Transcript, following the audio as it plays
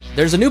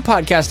There's a new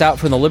podcast out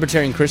from the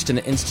Libertarian Christian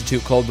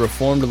Institute called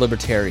Reformed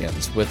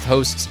Libertarians with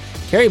hosts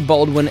Kerry,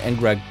 Baldwin, and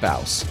Greg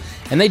Baus.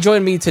 And they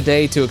joined me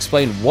today to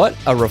explain what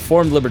a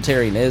Reformed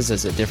Libertarian is.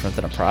 Is it different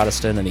than a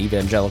Protestant, an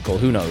evangelical?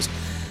 Who knows?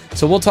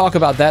 So we'll talk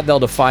about that. They'll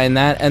define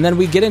that. And then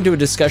we get into a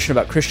discussion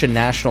about Christian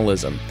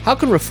nationalism. How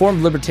can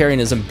Reformed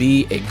Libertarianism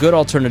be a good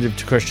alternative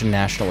to Christian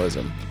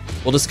nationalism?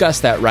 We'll discuss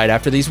that right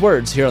after these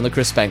words here on The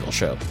Chris Spangle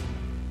Show.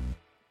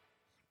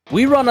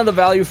 We run on the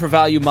value for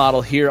value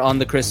model here on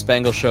The Chris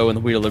Spangle Show and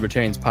the We Are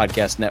Libertarians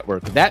Podcast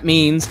Network. That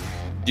means,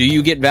 do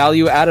you get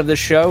value out of the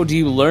show? Do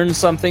you learn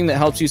something that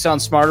helps you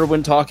sound smarter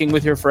when talking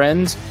with your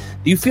friends?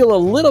 Do you feel a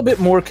little bit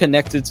more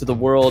connected to the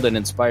world and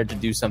inspired to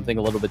do something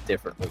a little bit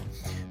differently?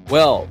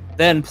 Well,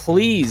 then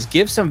please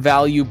give some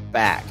value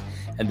back.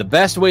 And the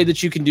best way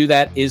that you can do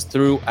that is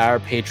through our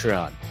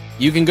Patreon.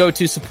 You can go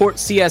to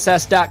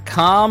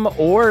supportcss.com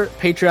or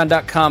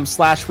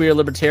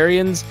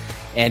patreon.com/wearelibertarians,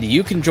 and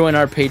you can join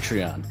our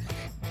Patreon.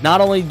 Not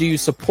only do you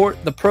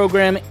support the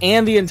program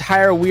and the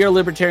entire We Are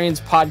Libertarians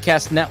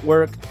podcast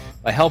network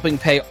by helping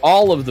pay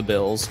all of the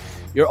bills,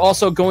 you're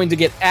also going to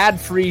get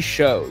ad-free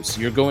shows.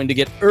 You're going to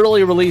get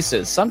early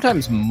releases,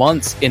 sometimes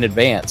months in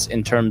advance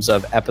in terms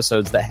of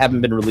episodes that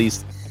haven't been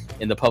released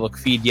in the public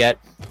feed yet.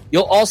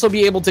 You'll also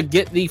be able to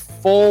get the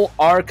full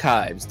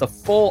archives, the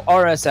full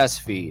RSS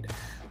feed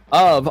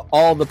of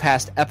all the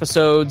past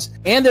episodes.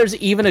 And there's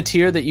even a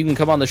tier that you can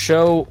come on the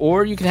show,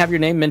 or you can have your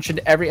name mentioned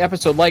every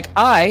episode, like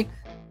I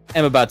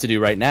am about to do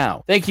right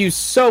now. Thank you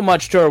so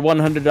much to our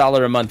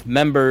 $100 a month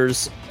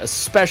members,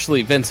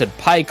 especially Vincent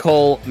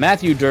Pikehole,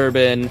 Matthew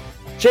Durbin,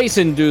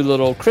 Jason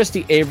Doolittle,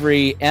 Christy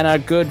Avery, and our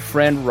good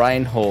friend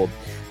Reinhold.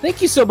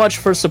 Thank you so much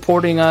for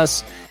supporting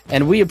us,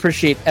 and we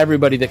appreciate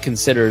everybody that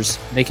considers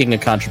making a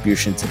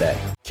contribution today.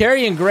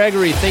 Kerry and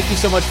Gregory, thank you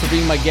so much for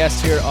being my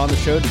guests here on the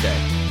show today.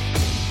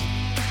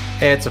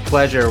 Hey, it's a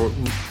pleasure.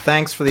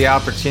 Thanks for the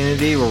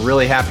opportunity. We're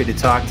really happy to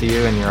talk to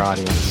you and your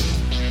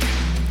audience.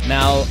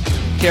 Now,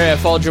 Kerry, I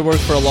followed your work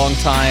for a long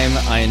time.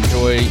 I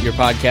enjoy your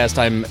podcast.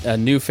 I'm a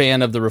new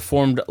fan of the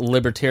Reformed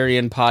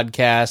Libertarian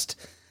podcast.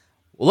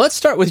 Well, let's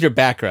start with your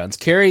backgrounds.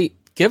 Kerry,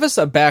 give us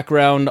a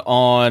background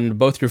on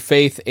both your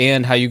faith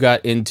and how you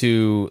got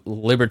into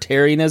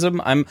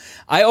libertarianism.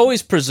 I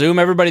always presume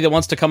everybody that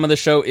wants to come on the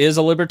show is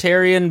a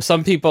libertarian.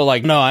 Some people are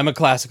like, no, I'm a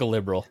classical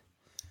liberal.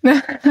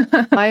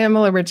 I am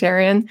a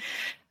libertarian.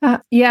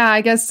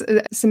 I guess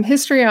some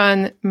history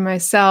on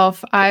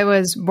myself. I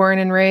was born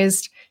and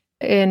raised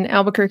in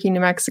Albuquerque,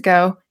 New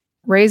Mexico,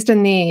 raised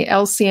in the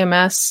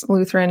LCMS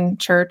Lutheran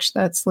Church,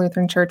 that's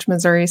Lutheran Church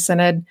Missouri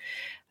Synod,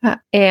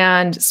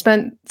 and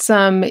spent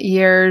some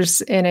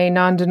years in a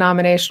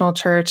non-denominational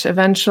church.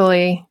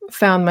 Eventually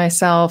found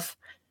myself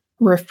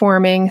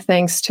reforming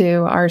thanks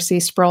to R.C.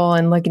 Sproul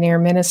and Ligonier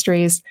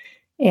Ministries.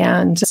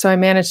 And so I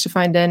managed to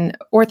find an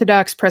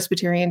Orthodox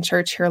Presbyterian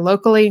church here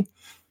locally.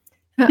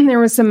 And there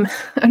was some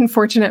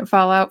unfortunate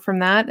fallout from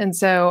that. And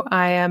so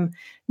I am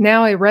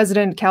now a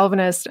resident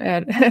Calvinist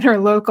at our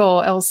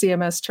local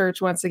LCMS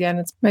church. Once again,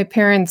 it's my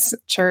parents'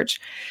 church.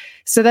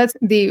 So that's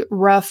the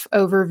rough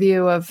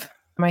overview of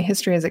my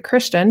history as a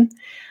Christian.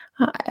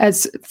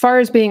 As far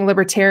as being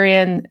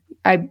libertarian,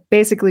 I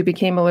basically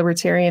became a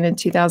libertarian in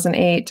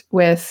 2008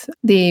 with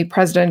the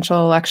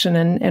presidential election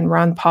and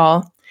Ron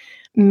Paul.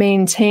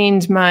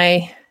 Maintained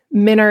my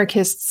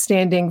minarchist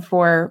standing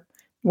for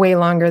way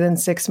longer than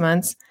 6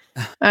 months.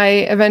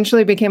 I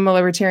eventually became a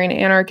libertarian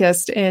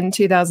anarchist in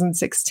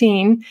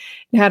 2016.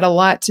 It had a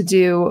lot to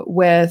do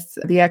with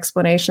the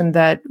explanation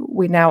that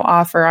we now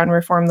offer on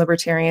Reformed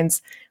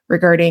Libertarians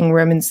regarding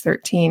Romans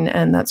 13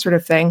 and that sort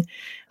of thing.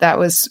 That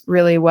was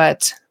really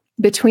what,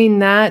 between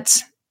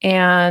that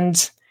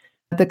and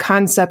the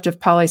concept of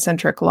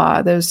polycentric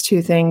law, those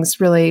two things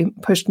really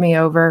pushed me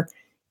over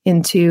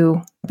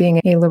into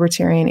being a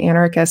libertarian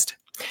anarchist.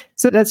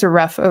 So that's a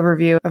rough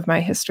overview of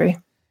my history.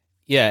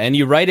 Yeah, and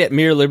you write at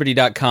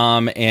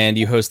mereliberty.com and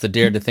you host the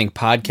Dare to Think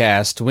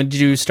podcast. When did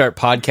you start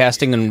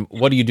podcasting, and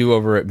what do you do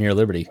over at Mere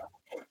Liberty?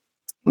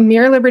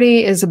 Mere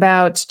Liberty is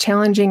about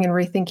challenging and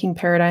rethinking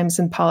paradigms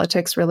in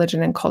politics,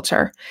 religion, and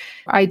culture.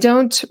 I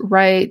don't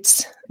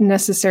write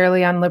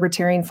necessarily on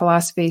libertarian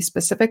philosophy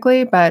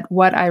specifically, but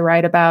what I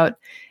write about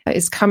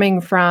is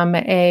coming from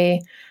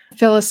a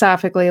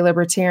philosophically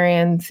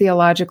libertarian,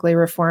 theologically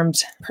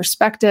reformed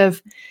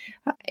perspective.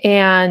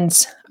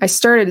 And I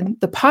started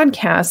the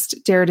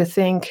podcast, Dare to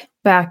Think,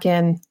 back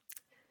in,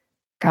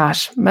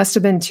 must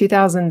have been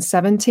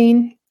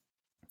 2017.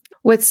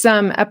 With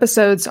some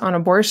episodes on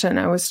abortion,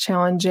 I was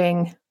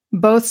challenging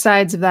both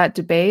sides of that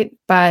debate,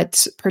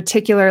 but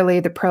particularly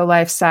the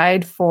pro-life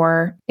side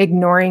for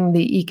ignoring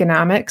the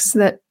economics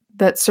that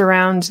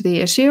surround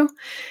the issue.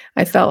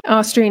 I felt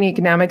Austrian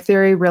economic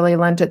theory really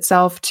lent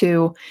itself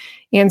to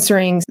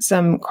answering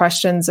some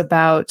questions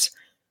about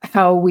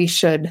how we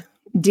should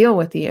deal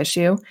with the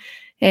issue.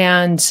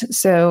 And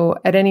so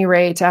at any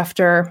rate,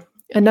 after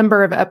a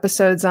number of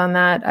episodes on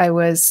that, I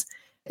was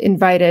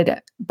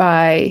invited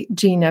by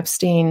Gene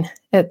Epstein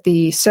at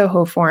the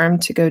Soho Forum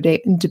to go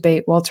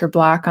debate Walter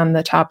Block on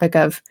the topic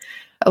of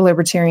a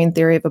libertarian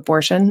theory of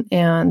abortion.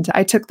 And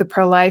I took the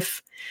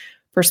pro-life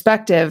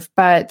perspective,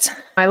 but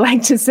I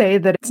like to say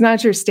that it's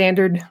not your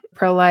standard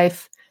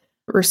pro-life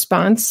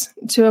response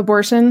to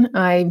abortion.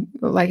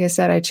 Like I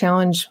said, I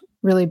challenge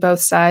really both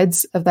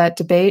sides of that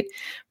debate,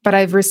 but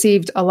I've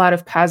received a lot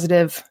of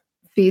positive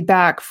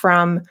feedback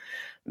from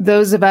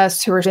those of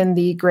us who are in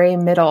the gray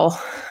middle,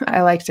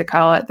 I like to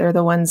call it. They're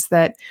the ones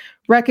that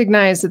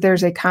recognize that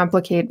there's a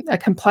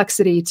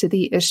complexity to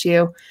the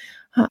issue.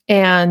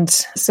 And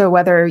so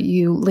whether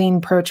you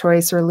lean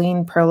pro-choice or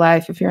lean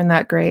pro-life, if you're in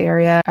that gray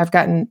area, I've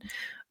gotten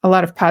a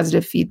lot of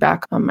positive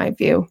feedback on my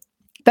view.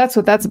 That's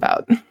what that's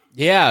about.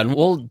 Yeah, and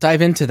we'll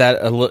dive into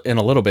that in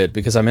a little bit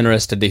because I'm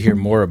interested to hear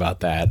more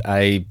about that.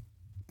 I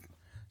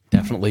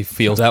definitely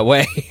feel that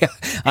way.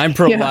 I'm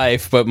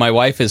pro-life, but my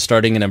wife is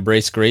starting an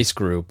Embrace Grace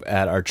group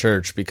at our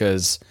church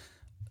because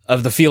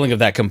of the feeling of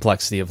that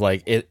complexity of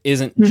like, it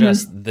isn't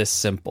just this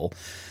simple.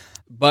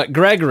 But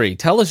Gregory,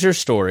 tell us your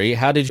story.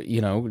 How did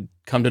you,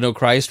 come to know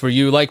Christ? Were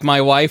you like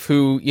my wife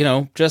who,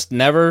 just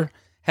never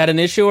had an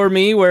issue, or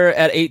me where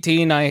at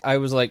 18, I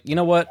was like, you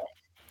know what?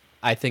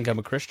 I think I'm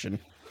a Christian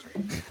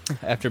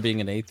after being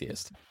an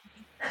atheist.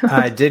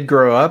 I did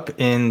grow up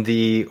in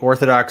the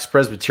Orthodox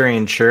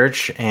Presbyterian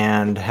Church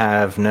and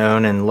have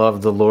known and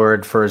loved the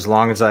Lord for as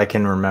long as I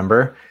can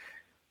remember.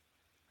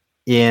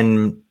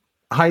 In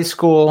high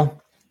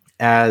school,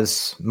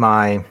 as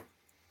my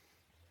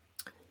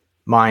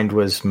mind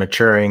was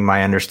maturing,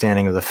 my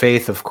understanding of the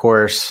faith, of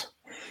course,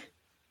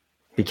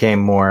 became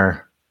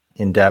more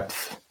in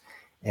depth,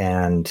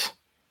 and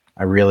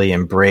I really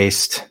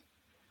embraced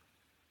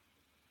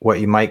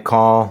what you might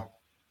call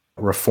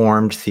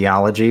Reformed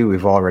theology.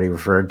 We've already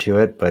referred to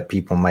it, but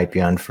people might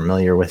be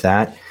unfamiliar with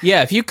that.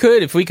 Yeah,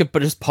 if we could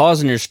just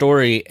pause in your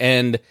story,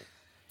 and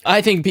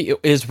I think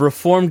is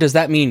Reformed, does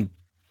that mean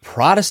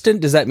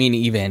Protestant? Does that mean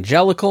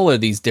evangelical? Are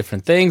these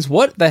different things?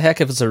 What the heck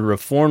if it's a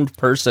Reformed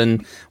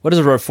person? What is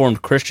a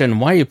Reformed Christian?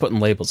 Why are you putting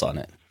labels on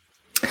it?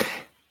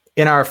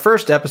 In our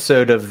first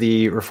episode of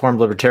the Reformed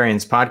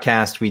Libertarians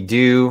podcast, we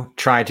do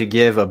try to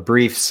give a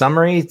brief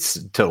summary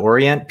to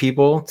orient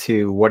people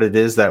to what it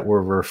is that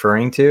we're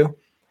referring to.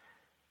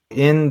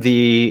 In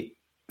the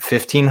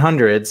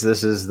 1500s,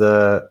 this is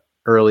the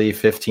early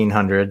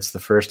 1500s, the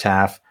first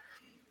half,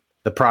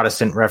 the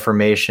Protestant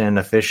Reformation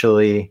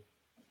officially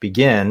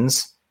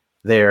begins.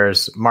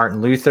 There's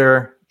Martin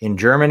Luther in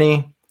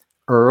Germany,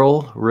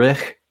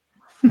 Ulrich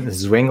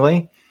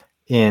Zwingli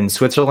in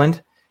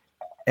Switzerland,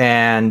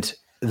 and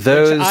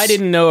those... Which I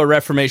didn't know a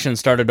Reformation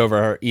started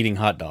over eating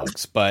hot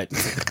dogs, but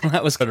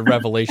that was a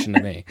revelation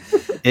to me.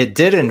 It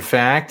did, in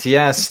fact,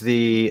 yes.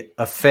 The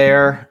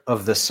affair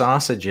of the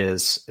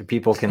sausages,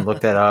 people can look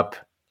that up.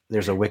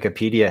 There's a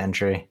Wikipedia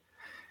entry.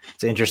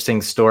 It's an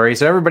interesting story.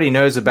 So everybody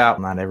knows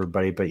about, not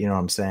everybody, but you know what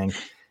I'm saying.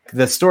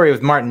 The story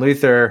with Martin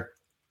Luther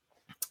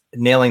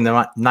nailing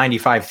the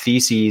 95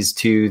 Theses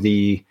to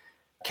the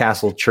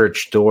castle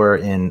church door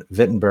in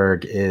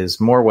Wittenberg is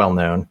more well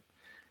known.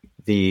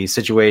 The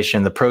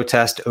situation, the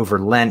protest over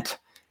Lent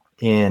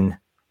in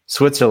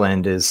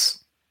Switzerland is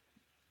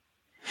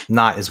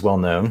not as well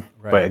known,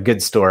 right, but a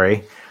good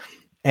story.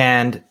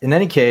 And in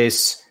any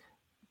case,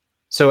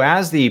 so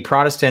as the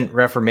Protestant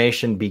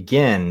Reformation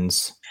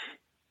begins,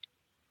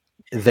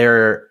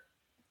 there,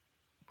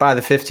 by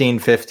the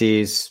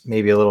 1550s,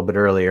 maybe a little bit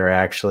earlier,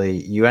 actually,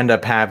 you end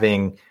up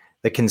having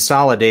the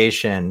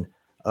consolidation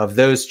of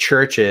those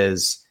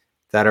churches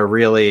that are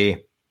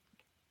really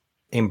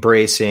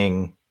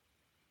embracing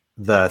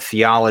the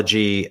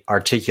theology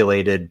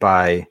articulated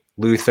by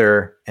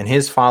Luther and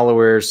his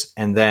followers,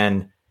 and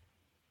then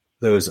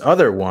those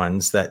other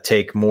ones that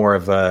take more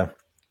of a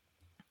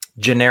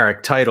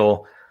generic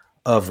title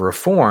of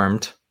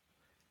Reformed,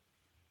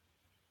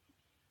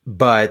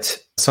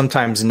 but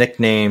sometimes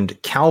nicknamed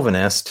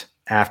Calvinist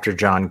after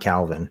John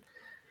Calvin.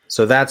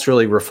 So that's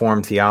really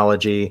Reformed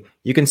theology.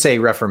 You can say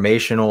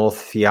Reformational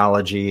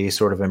theology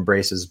sort of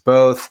embraces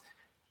both,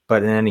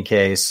 but in any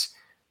case,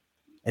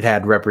 it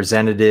had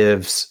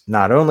representatives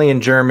not only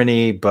in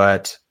Germany,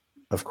 but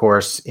of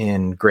course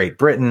in Great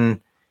Britain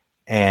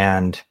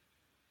and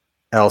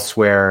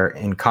elsewhere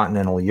in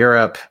continental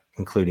Europe,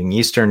 including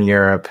Eastern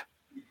Europe,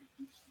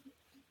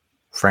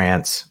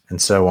 France,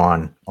 and so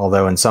on.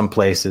 Although in some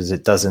places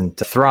it doesn't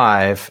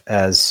thrive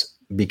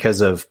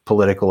because of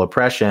political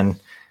oppression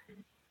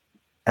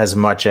as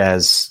much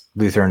as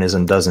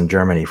Lutheranism does in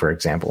Germany, for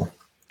example.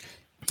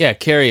 Yeah,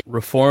 Kerry,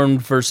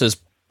 Reformed versus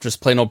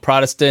just plain old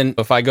Protestant.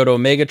 If I go to a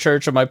mega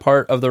church, am I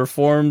part of the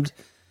Reformed?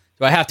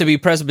 Do I have to be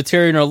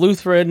Presbyterian or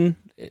Lutheran?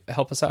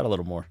 Help us out a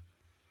little more.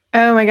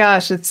 Oh my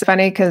gosh, it's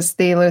funny because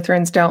the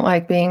Lutherans don't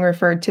like being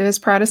referred to as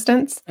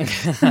Protestants.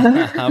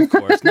 Of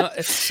course. No,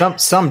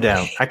 some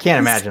don't. I can't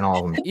imagine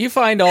all of them. You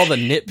find all the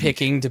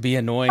nitpicking to be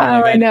annoying.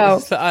 Oh, I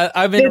know.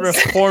 I've been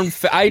Reformed.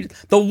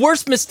 The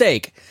worst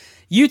mistake.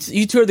 You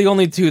two are the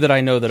only two that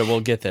I know that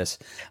will get this.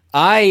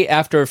 I,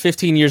 after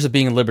 15 years of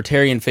being in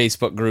libertarian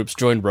Facebook groups,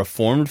 joined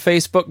Reformed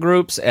Facebook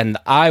groups, and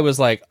I was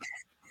like,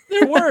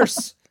 they're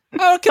worse.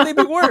 How can they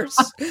be worse?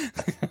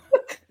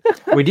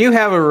 We do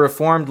have a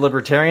Reformed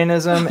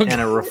Libertarianism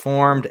and a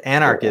Reformed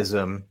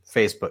Anarchism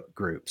Facebook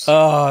groups.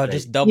 Oh,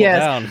 just double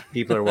down.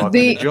 People are welcome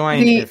to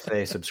join if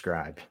they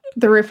subscribe.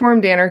 The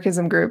Reformed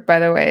Anarchism group, by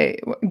the way,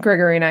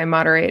 Gregory and I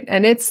moderate,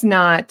 and it's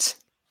not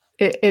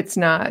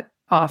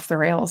off the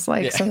rails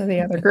like some of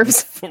the other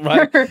groups.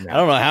 Right. I don't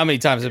know how many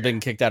times I've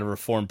been kicked out of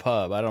Reformed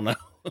Pub. I don't know.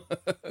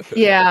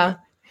 Yeah.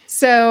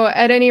 So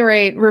at any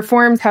rate,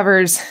 Reformed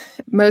covers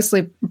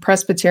mostly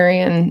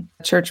Presbyterian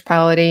church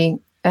polity.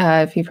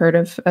 If you've heard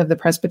of the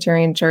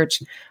Presbyterian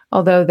Church,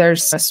 although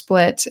there's a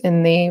split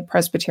in the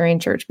Presbyterian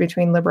Church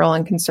between liberal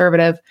and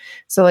conservative.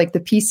 So like the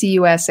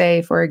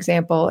PCUSA, for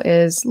example,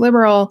 is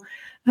liberal,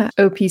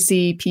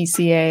 OPC,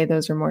 PCA,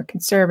 those are more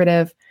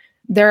conservative.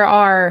 There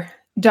are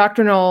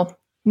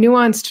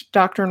nuanced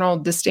doctrinal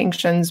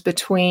distinctions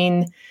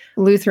between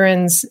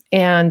Lutherans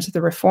and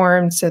the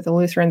Reformed. So the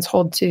Lutherans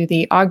hold to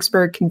the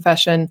Augsburg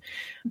Confession.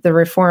 The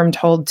Reformed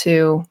hold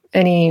to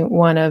any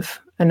one of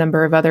a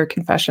number of other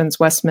confessions,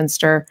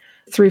 Westminster,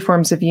 Three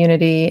Forms of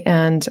Unity,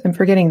 and I'm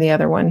forgetting the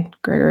other one.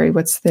 Gregory,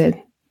 what's the...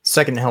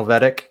 Second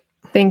Helvetic.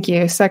 Thank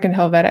you, Second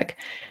Helvetic.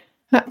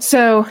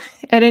 So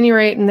at any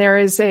rate, and there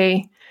is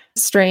a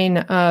strain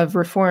of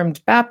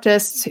Reformed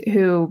Baptists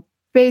who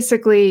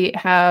basically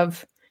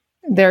have...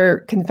 Their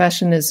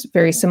confession is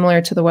very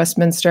similar to the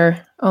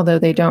Westminster, although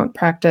they don't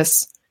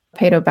practice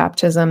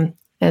paedobaptism.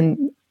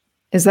 And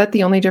is that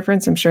the only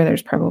difference? I'm sure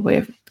there's probably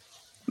a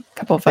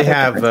couple of other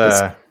differences.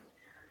 They have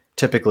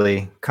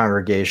typically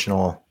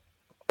congregational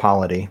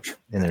polity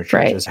in their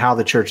churches, how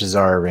the churches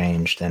are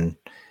arranged and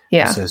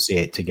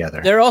associate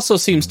together. There also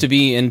seems to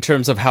be, in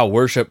terms of how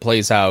worship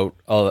plays out,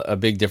 a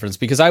big difference.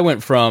 Because I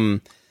went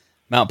from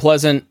Mount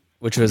Pleasant,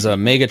 which was a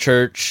mega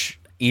church,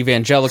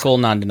 evangelical,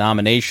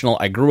 non-denominational.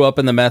 I grew up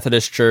in the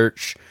Methodist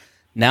church.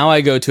 Now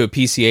I go to a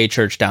PCA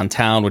church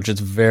downtown, which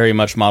is very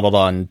much modeled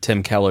on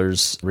Tim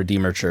Keller's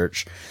Redeemer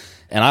Church.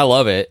 And I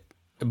love it,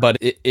 but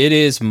it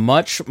is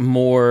much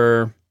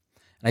more, and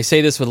I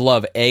say this with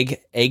love,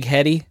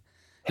 eggheady.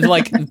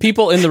 Like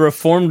people in the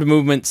Reformed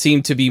movement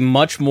seem to be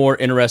much more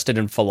interested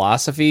in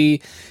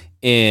philosophy,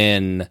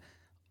 in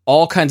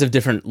all kinds of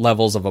different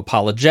levels of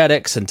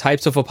apologetics and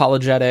types of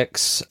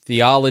apologetics,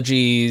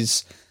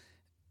 theologies,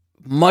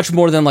 much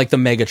more than like the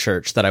mega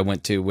church that I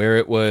went to, where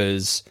it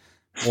was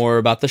more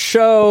about the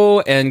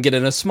show and get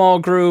in a small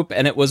group.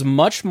 And it was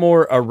much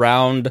more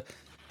around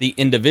the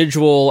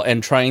individual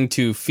and trying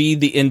to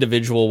feed the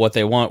individual what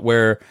they want,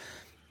 where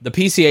the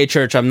PCA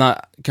church, I'm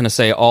not going to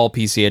say all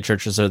PCA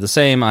churches are the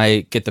same.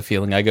 I get the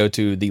feeling I go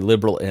to the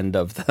liberal end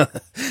of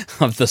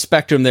the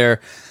spectrum there,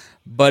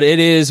 but it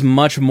is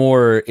much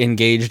more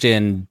engaged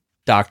in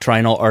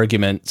doctrinal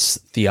arguments,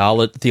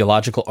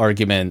 theological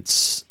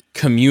arguments,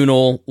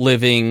 communal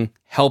living,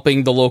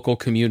 helping the local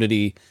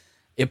community.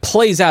 It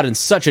plays out in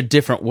such a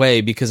different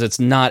way because it's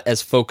not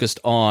as focused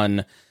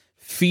on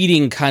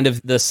feeding kind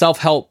of the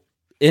self-help,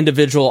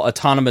 individual,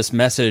 autonomous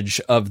message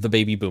of the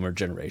baby boomer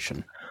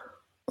generation.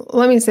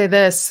 Let me say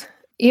this.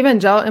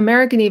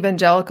 American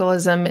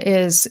evangelicalism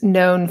is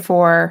known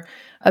for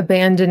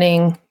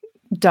abandoning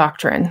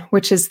doctrine,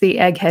 which is the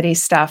eggheady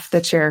stuff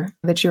that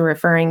you're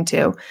referring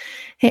to.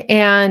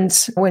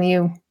 And when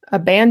you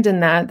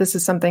abandon that, this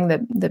is something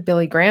that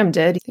Billy Graham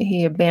did.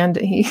 He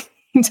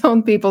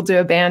told people to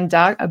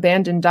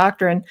abandon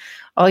doctrine.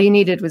 All you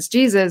needed was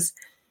Jesus.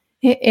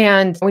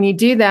 And when you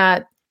do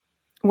that,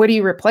 what do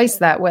you replace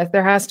that with?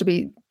 There has to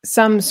be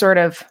some sort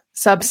of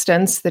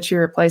substance that you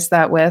replace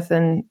that with.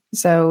 And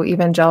so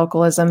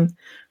evangelicalism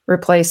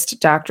replaced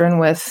doctrine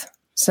with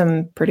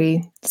some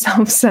pretty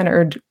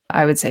self-centered,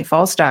 I would say,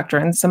 false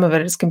doctrine. Some of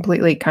it is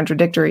completely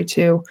contradictory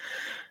to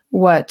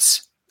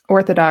what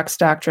Orthodox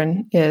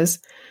doctrine is.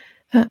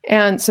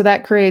 And so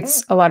that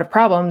creates a lot of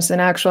problems.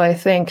 And actually, I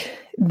think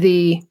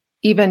the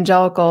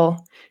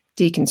evangelical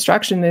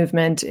deconstruction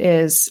movement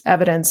is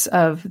evidence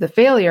of the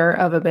failure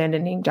of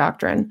abandoning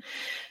doctrine.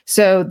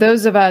 So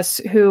those of us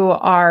who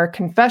are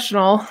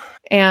confessional,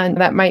 and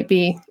that might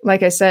be,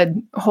 like I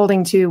said,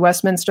 holding to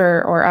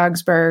Westminster or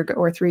Augsburg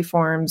or Three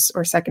Forms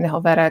or Second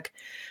Helvetic,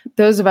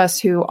 those of us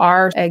who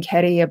are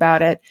eggheady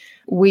about it,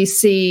 we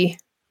see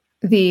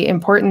the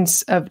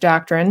importance of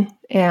doctrine,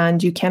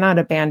 and you cannot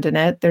abandon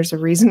it. There's a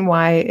reason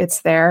why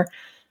it's there.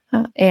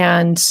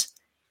 And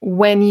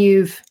when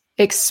you've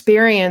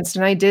experienced,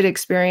 and I did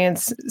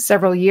experience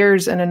several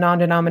years in a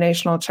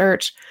non-denominational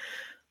church,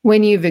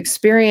 when you've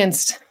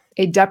experienced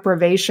a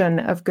deprivation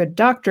of good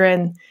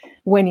doctrine,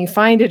 when you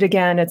find it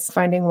again, it's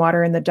finding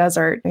water in the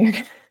desert.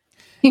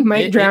 You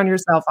might drown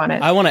yourself on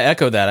it. I want to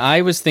echo that.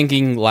 I was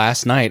thinking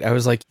last night, I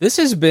was like, this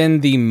has been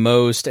the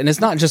most, and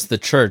it's not just the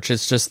church,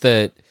 it's just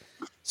that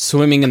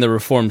swimming in the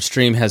Reformed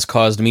stream has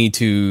caused me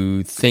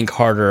to think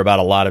harder about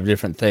a lot of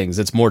different things.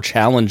 It's more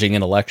challenging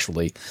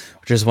intellectually,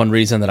 which is one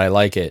reason that I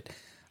like it.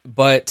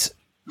 But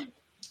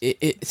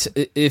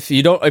if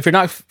you're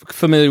not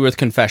familiar with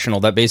confessional,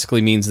 that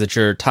basically means that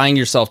you're tying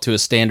yourself to a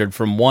standard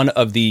from one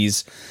of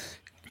these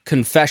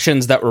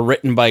confessions that were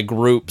written by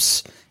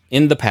groups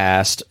in the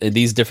past,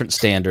 these different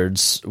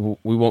standards.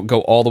 We won't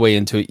go all the way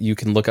into it. You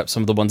can look up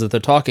some of the ones that they're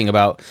talking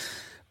about.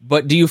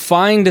 But do you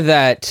find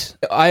that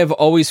I have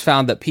always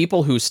found that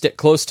people who stick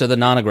close to the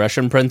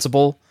non-aggression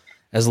principle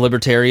as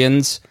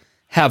libertarians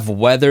have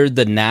weathered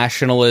the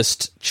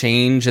nationalist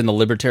change in the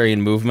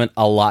libertarian movement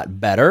a lot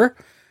better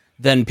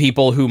than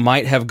people who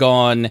might have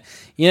gone,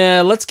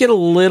 yeah, let's get a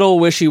little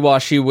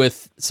wishy-washy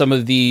with some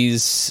of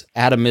these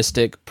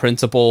atomistic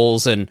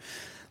principles and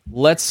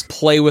let's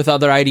play with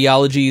other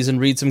ideologies and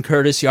read some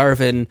Curtis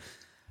Yarvin.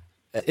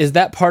 Is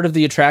that part of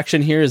the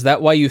attraction here? Is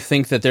that why you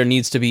think that there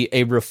needs to be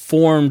a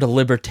reformed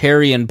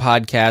libertarian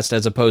podcast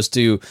as opposed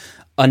to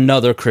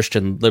another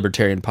Christian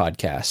libertarian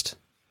podcast?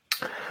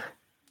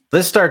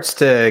 This starts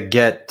to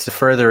get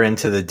further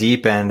into the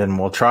deep end, and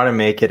we'll try to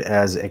make it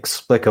as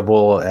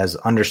explicable, as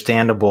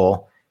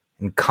understandable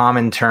in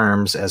common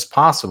terms as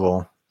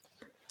possible.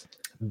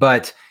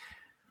 But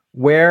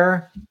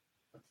where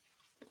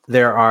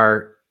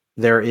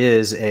there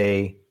is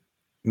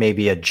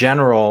maybe a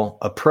general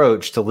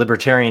approach to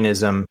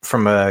libertarianism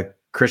from a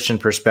Christian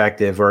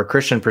perspective, or a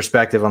Christian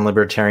perspective on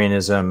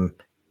libertarianism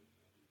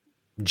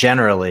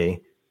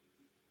generally,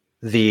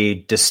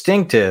 the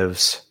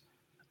distinctives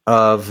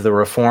of the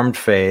Reformed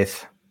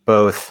faith,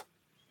 both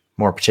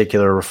more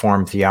particular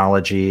Reformed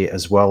theology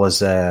as well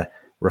as a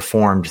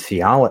Reformed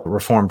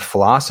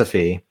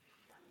philosophy,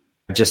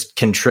 just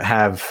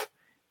have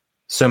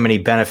so many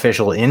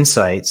beneficial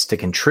insights to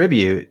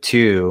contribute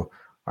to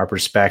our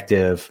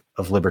perspective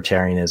of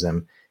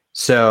libertarianism.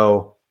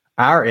 So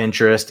our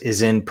interest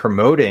is in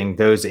promoting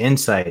those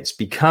insights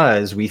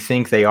because we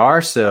think they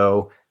are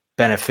so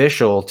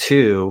beneficial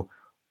to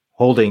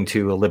holding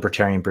to a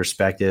libertarian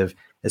perspective,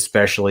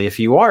 especially if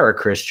you are a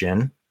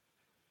Christian.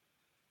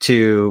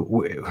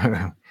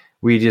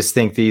 We just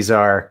think these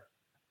are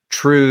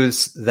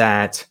truths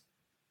that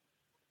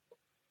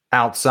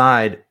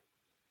outside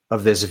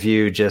of this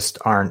view just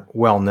aren't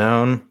well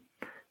known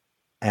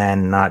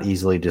and not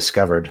easily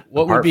discovered.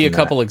 What would be a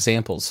couple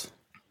examples?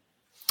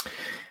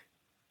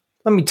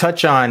 Let me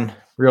touch on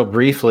real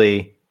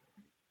briefly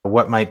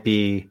what might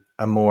be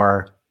a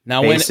more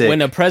now basic...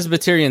 when a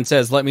Presbyterian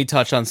says, let me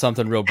touch on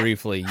something real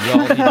briefly, you all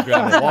need to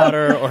grab a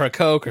water or a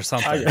Coke or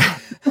something.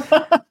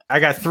 I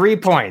got 3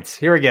 points.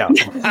 Here we go.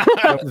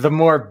 The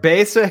more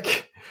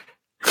basic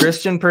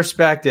Christian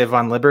perspective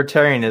on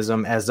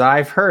libertarianism, as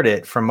I've heard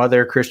it from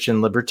other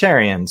Christian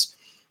libertarians,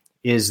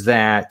 is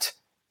that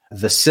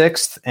the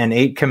 6th and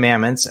 8th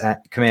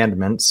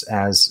commandments,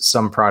 as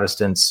some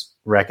Protestants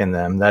reckon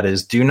them, that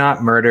is, do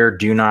not murder,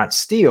 do not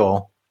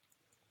steal,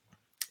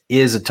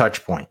 is a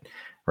touch point,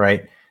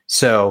 right?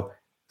 So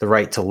the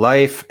right to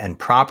life and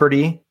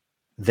property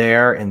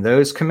there in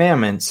those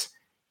commandments,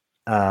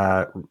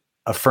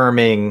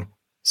 affirming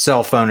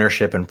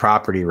self-ownership and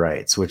property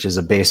rights, which is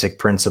a basic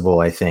principle,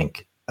 I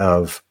think,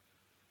 of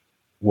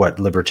what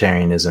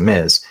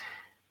libertarianism is.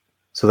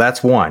 So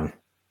that's one,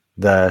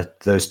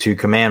 those 2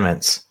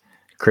 commandments.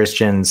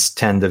 Christians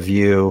tend to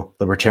view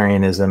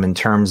libertarianism in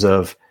terms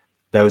of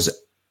those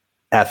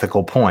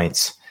ethical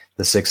points.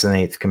 The 6th and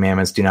 8th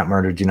commandments, do not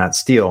murder, do not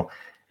steal.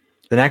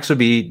 The next would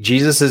be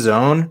Jesus's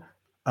own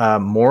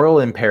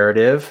moral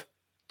imperative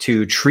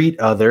to treat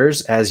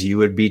others as you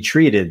would be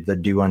treated, the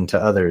do unto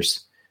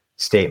others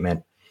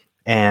statement.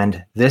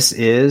 And this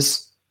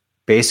is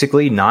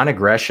basically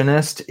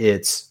non-aggressionist.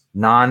 It's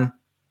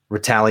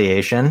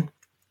non-retaliation.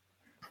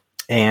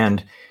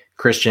 And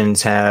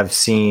Christians have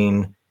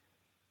seen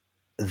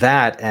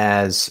that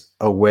as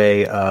a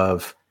way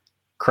of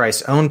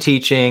Christ's own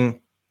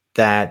teaching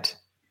that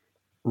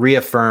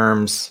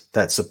reaffirms,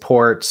 that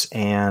supports,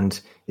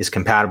 and is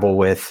compatible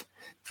with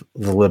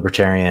the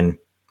libertarian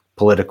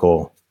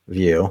political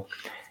view.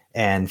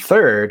 And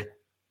third,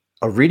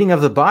 a reading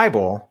of the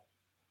Bible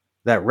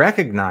that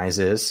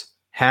recognizes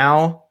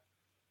how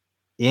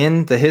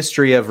in the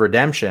history of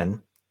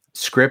redemption,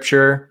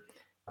 Scripture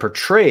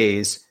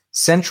portrays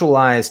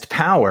centralized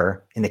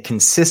power in a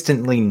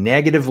consistently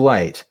negative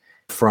light,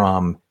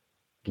 from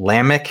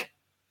Lamech,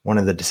 one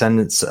of the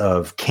descendants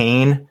of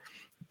Cain,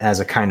 as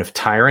a kind of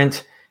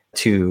tyrant,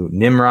 to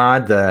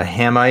Nimrod, the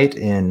Hamite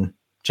in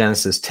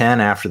Genesis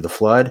 10 after the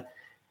flood,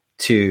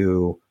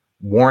 to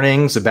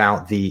warnings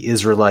about the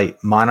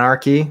Israelite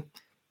monarchy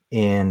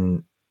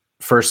in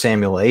 1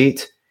 Samuel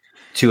 8,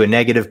 to a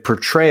negative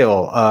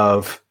portrayal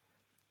of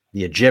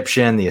the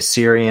Egyptian, the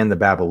Assyrian, the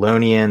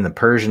Babylonian, the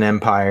Persian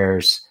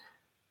empires,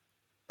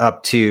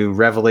 up to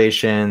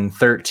Revelation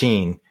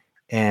 13,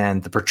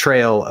 and the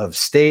portrayal of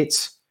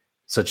states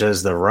such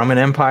as the Roman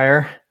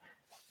Empire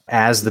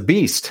as the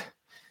beast,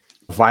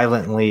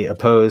 violently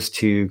opposed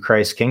to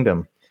Christ's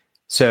kingdom.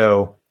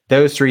 So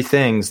those 3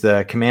 things,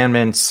 the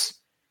commandments,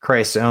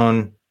 Christ's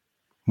own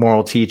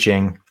moral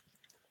teaching,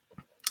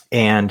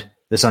 and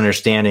this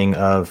understanding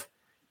of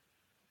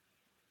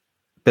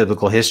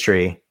biblical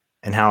history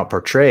and how it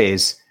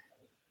portrays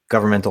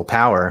governmental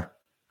power,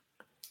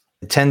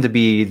 tend to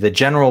be the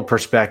general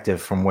perspective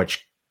from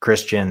which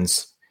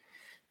Christians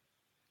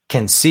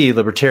can see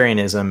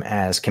libertarianism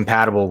as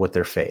compatible with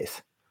their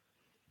faith.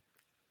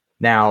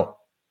 Now,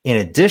 in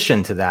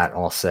addition to that,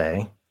 I'll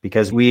say,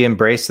 because we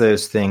embrace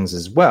those things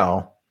as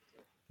well,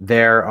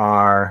 there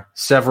are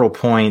several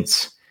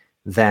points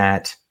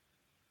that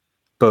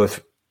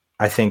both,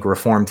 I think,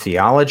 Reformed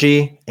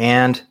theology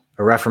and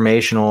a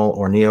Reformational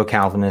or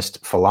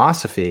Neo-Calvinist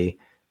philosophy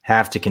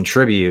have to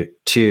contribute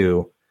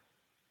to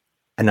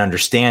an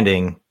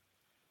understanding,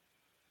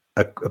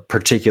 a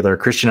particular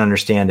Christian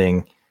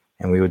understanding,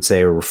 and we would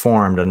say a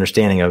Reformed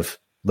understanding of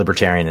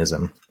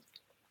libertarianism.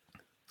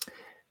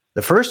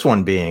 The first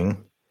one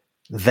being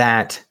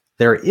that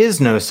there is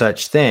no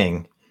such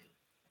thing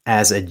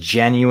as a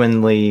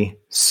genuinely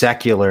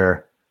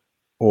secular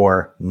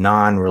or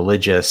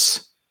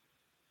non-religious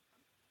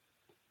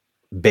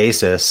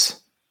basis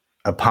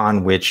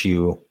upon which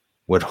you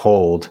would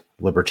hold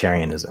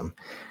libertarianism.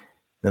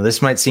 Now,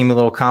 this might seem a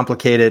little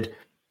complicated,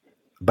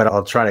 but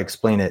I'll try to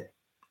explain it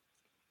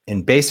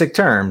in basic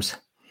terms,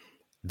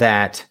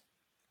 that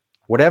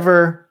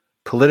whatever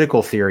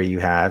political theory you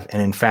have,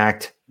 and in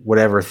fact,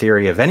 whatever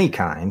theory of any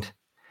kind,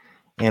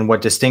 and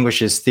what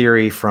distinguishes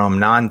theory from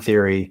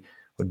non-theory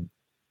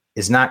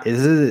is not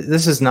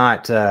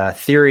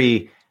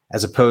theory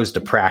as opposed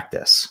to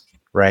practice,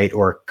 right?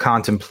 Or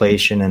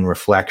contemplation and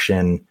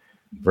reflection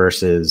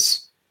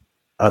versus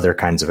other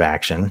kinds of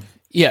action.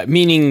 Yeah,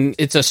 meaning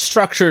it's a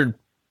structured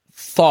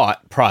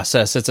thought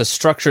process. It's a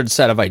structured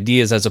set of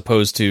ideas as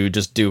opposed to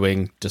just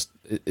doing.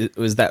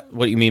 Is that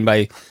what you mean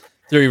by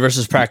theory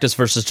versus practice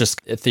versus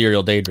just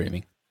ethereal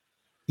daydreaming?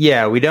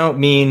 Yeah, we don't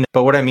mean,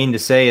 but what I mean to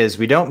say is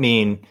we don't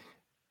mean,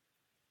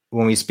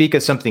 when we speak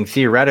of something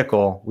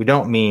theoretical, we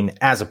don't mean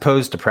as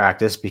opposed to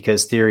practice,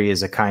 because theory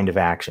is a kind of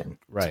action,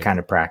 right? It's a kind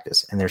of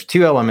practice. And there's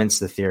two elements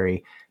to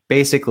theory.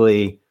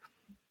 Basically,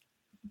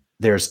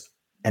 there's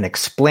an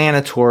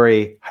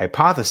explanatory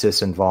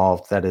hypothesis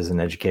involved that is an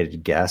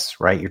educated guess,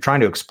 right? You're trying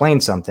to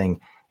explain something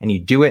and you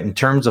do it in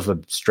terms of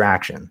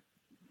abstraction,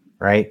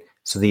 right?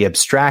 So the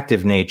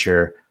abstractive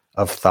nature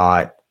of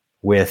thought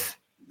with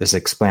this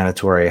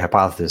explanatory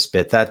hypothesis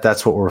bit,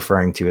 that's what we're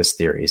referring to as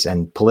theories.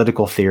 And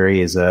political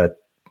theory is a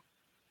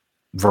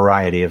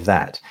variety of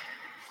that.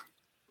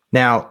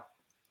 Now,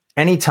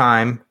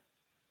 anytime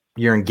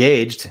you're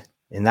engaged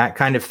in that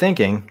kind of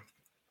thinking,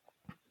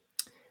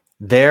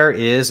 there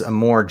is a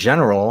more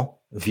general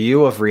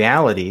view of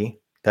reality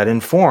that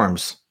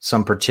informs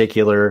some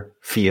particular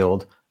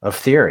field of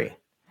theory.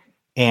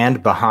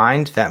 And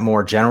behind that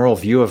more general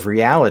view of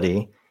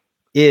reality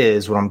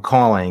is what I'm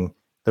calling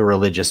the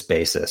religious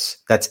basis.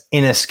 That's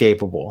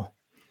inescapable.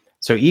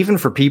 So even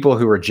for people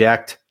who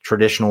reject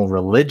traditional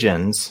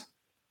religions,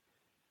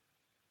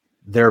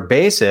 their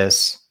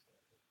basis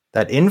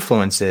that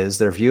influences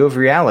their view of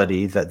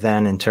reality, that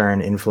then in turn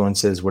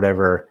influences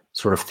whatever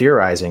sort of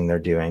theorizing they're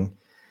doing,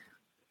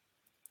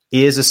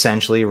 is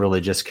essentially a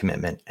religious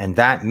commitment. And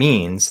that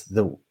means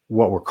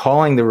what we're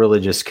calling the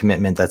religious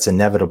commitment that's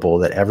inevitable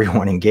that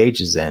everyone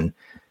engages in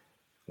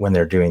when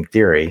they're doing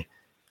theory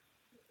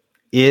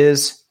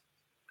is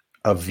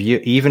a view,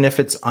 even if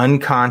it's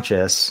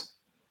unconscious,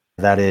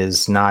 that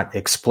is not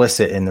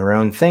explicit in their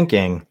own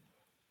thinking,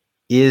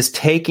 is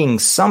taking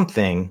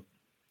something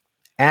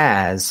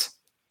as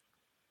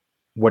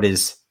what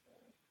is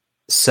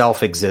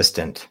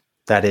self-existent,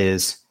 that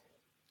is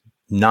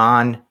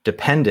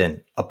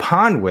non-dependent,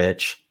 upon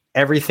which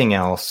everything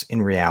else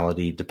in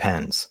reality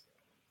depends.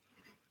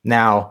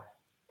 Now,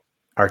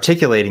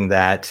 articulating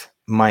that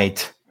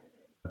might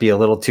be a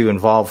little too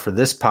involved for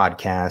this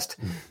podcast,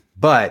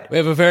 but we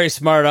have a very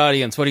smart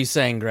audience. What are you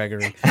saying,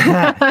 Gregory?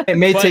 It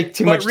may take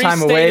too much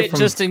time away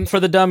from for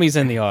the dummies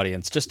in the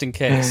audience, just in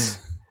case.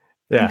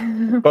 Yeah.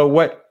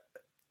 But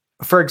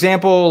for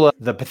example,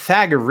 the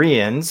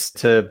Pythagoreans,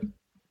 to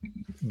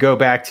go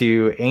back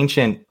to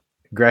ancient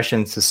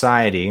Grecian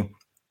society,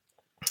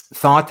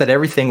 thought that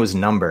everything was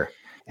number.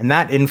 And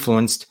that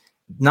influenced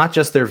not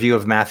just their view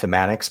of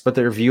mathematics, but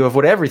their view of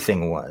what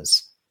everything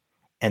was.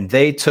 And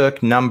they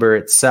took number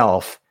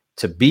itself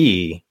to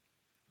be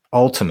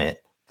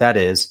ultimate, that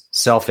is,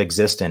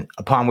 self-existent,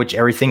 upon which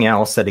everything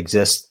else that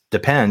exists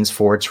depends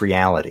for its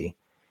reality.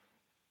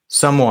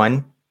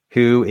 Someone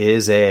who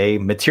is a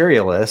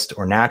materialist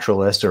or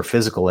naturalist or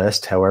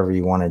physicalist, however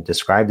you want to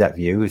describe that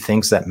view, who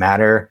thinks that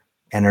matter,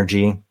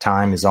 energy,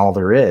 time is all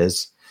there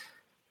is,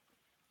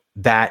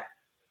 that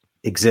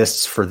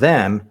exists for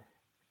them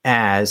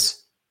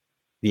as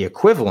the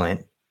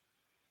equivalent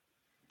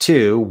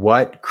to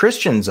what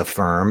Christians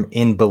affirm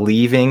in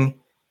believing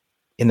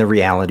in the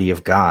reality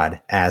of God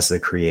as the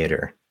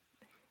creator.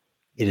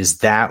 It is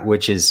that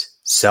which is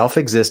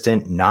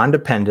self-existent,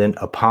 non-dependent,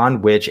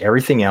 upon which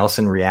everything else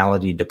in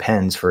reality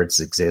depends for its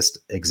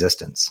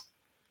existence.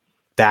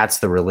 That's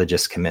the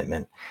religious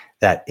commitment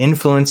that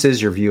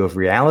influences your view of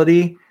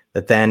reality,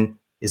 that then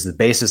is the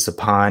basis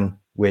upon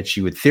which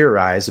you would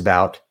theorize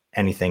about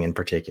anything in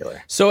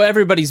particular. So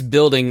everybody's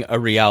building a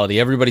reality.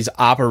 Everybody's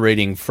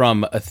operating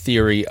from a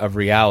theory of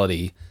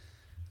reality.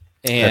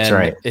 And that's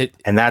right.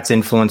 And that's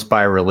influenced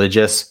by a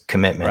religious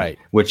commitment, right,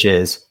 which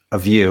is a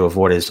view of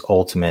what is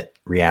ultimate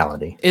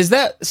reality. Is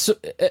that, so,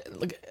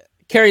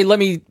 Kerry, let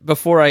me,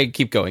 before I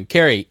keep going,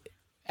 Kerry,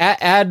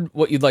 add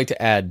what you'd like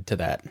to add to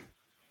that.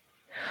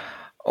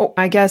 Oh,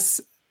 I guess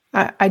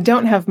I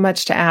don't have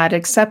much to add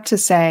except to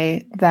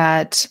say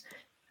that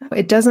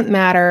it doesn't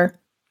matter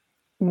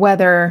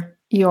whether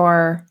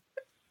you're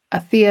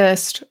a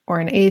theist or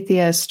an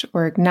atheist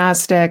or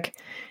agnostic,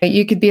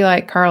 you could be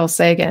like Carl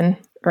Sagan,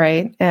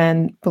 right?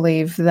 And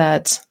believe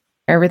that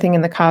everything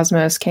in the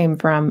cosmos came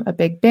from a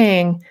big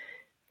bang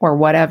or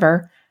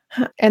whatever.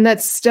 And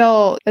it's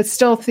still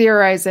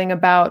theorizing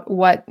about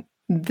what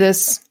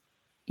this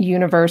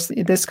universe,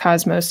 this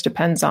cosmos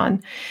depends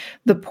on.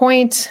 The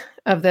point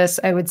of this,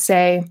 I would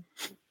say,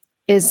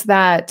 is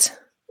that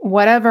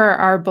whatever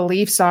our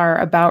beliefs are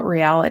about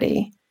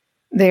reality,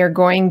 they are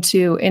going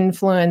to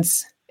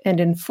influence and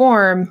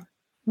inform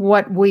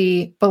what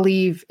we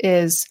believe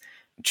is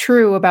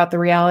true about the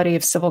reality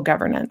of civil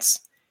governance.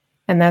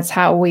 And that's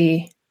how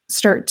we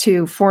start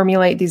to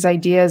formulate these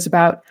ideas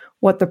about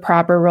what the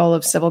proper role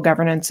of civil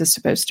governance is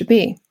supposed to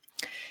be.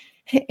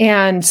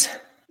 And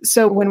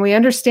so when we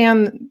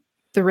understand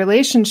the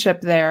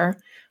relationship there,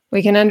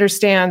 we can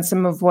understand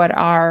some of what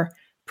our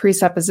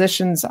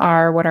presuppositions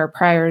are, what our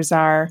priors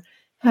are.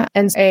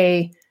 And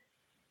an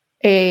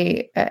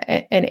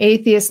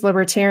atheist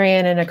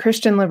libertarian and a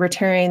Christian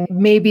libertarian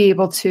may be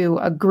able to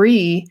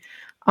agree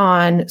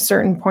on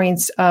certain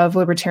points of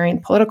libertarian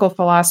political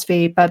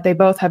philosophy, but they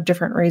both have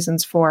different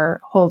reasons for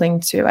holding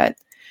to it.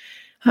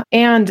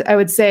 And I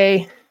would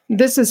say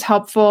this is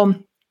helpful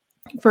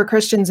for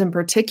Christians in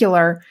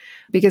particular,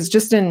 because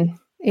just in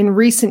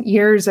recent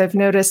years, I've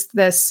noticed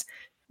this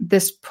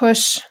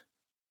push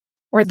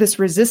or this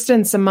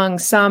resistance among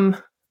some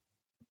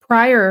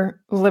prior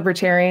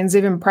libertarians,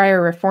 even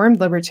prior Reformed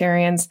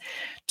libertarians,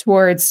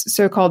 towards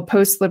so-called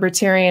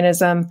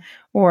post-libertarianism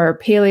or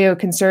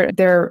paleo-conservative.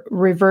 They're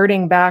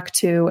reverting back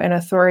to an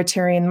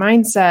authoritarian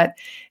mindset.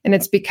 And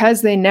it's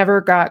because they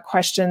never got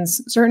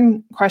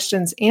certain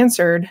questions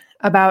answered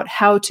about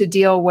how to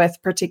deal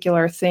with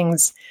particular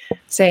things,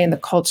 say, in the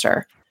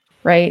culture,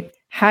 right?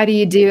 How do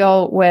you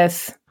deal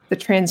with the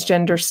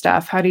transgender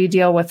stuff? How do you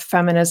deal with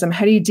feminism?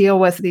 How do you deal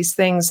with these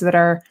things that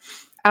are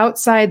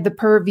outside the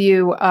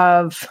purview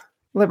of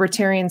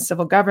libertarian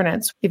civil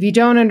governance? If you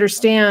don't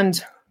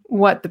understand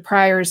what the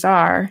priors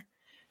are,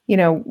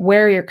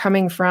 where you're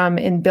coming from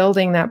in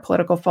building that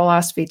political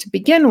philosophy to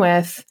begin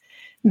with,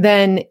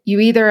 then you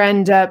either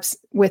end up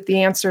with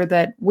the answer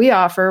that we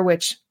offer,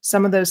 which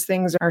some of those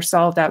things are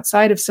solved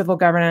outside of civil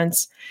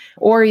governance,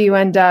 or you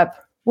end up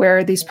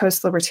where these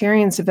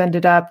post-libertarians have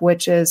ended up,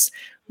 which is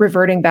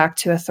reverting back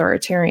to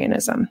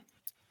authoritarianism.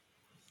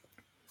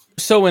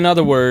 So in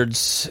other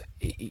words,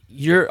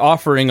 you're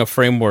offering a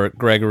framework,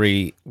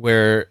 Gregory,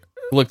 where,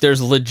 look,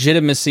 there's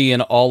legitimacy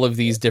in all of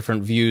these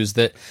different views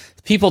that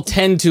people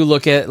tend to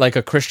look at, like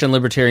a Christian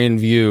libertarian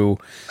view,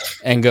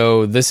 and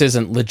go, this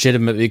isn't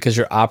legitimate because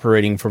you're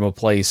operating from a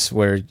place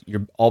where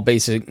you're all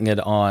basing it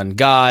on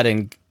God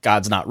and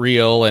God's not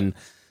real. And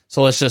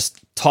so let's just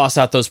toss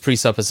out those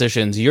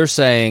presuppositions. You're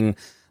saying,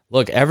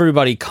 look,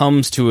 everybody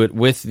comes to it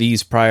with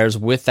these priors,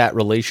 with that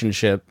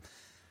relationship.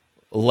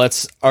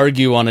 Let's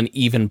argue on an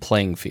even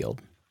playing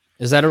field.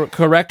 Is that a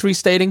correct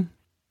restating?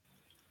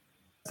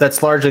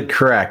 That's largely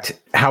correct.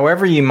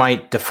 However you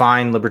might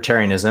define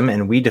libertarianism,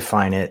 and we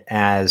define it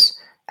as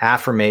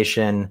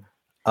affirmation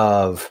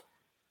of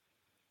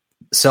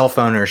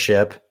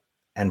self-ownership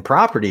and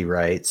property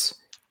rights,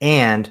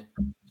 and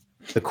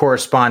the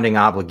corresponding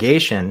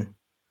obligation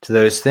to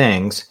those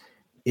things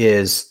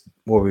is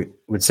what we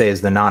would say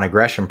is the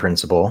non-aggression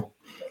principle.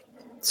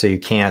 So you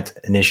can't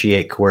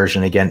initiate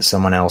coercion against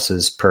someone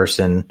else's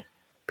person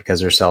because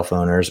they're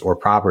self-owners, or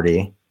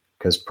property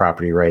because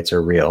property rights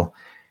are real.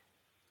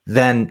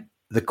 Then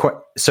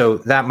so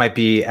that might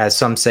be, as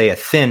some say, a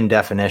thin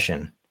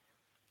definition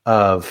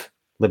of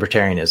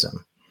libertarianism.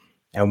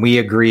 And we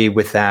agree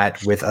with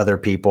that with other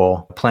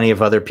people. Plenty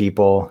of other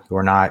people who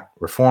are not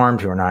Reformed,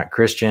 who are not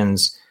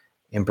Christians,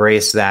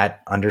 embrace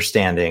that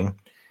understanding.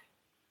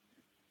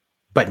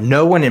 But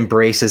no one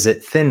embraces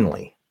it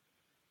thinly.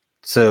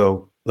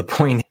 So the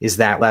point is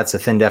that that's a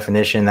thin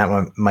definition. That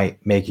one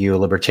might make you a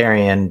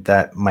libertarian.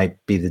 That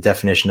might be the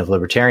definition of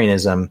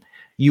libertarianism.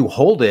 You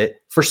hold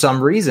it for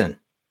some reason.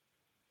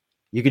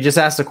 You could just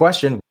ask the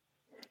question,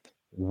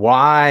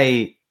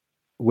 why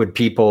would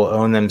people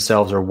own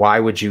themselves, or why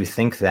would you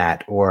think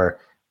that? Or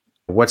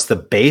what's the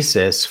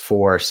basis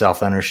for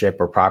self-ownership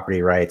or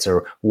property rights?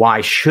 Or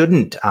why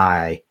shouldn't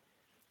I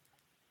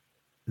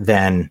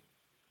then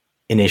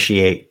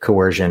initiate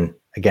coercion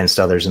against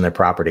others in their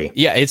property?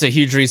 Yeah, it's a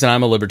huge reason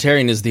I'm a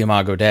libertarian is the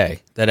Imago Dei,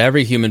 that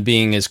every human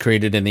being is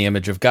created in the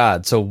image of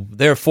God. So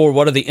therefore,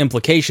 what are the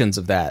implications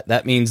of that?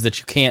 That means that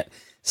you can't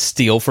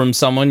steal from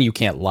someone, you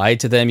can't lie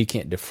to them, you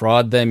can't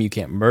defraud them, you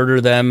can't murder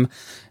them,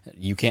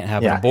 you can't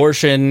have an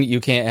abortion,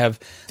 you can't have,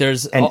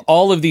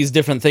 all of these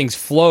different things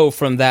flow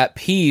from that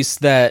piece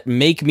that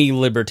make me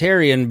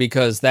libertarian,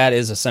 because that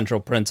is a central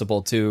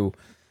principle to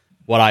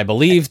what I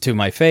believe, to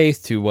my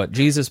faith, to what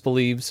Jesus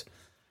believes.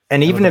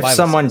 And even if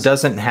someone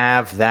doesn't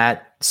have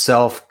that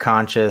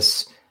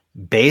self-conscious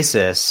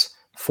basis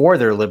for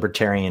their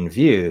libertarian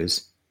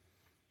views,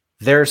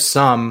 there's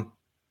some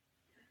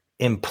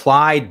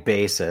implied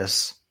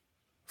basis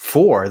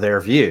for their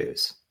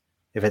views.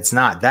 If it's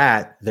not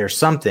that, there's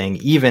something,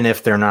 even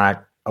if they're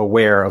not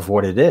aware of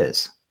what it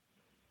is.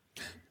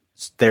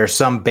 there's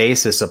some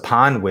basis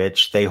upon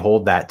which they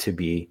hold that to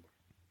be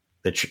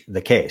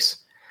the case.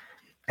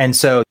 And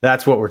so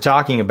that's what we're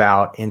talking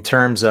about in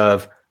terms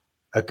of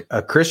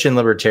a Christian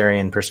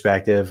libertarian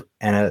perspective,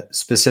 and a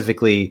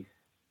specifically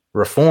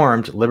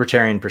Reformed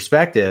libertarian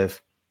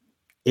perspective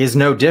is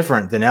no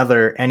different than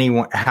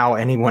how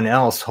anyone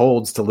else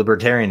holds to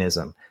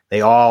libertarianism.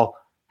 They all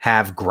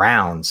have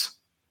grounds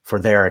for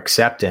their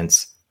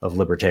acceptance of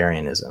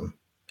libertarianism,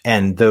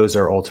 and those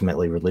are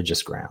ultimately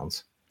religious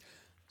grounds.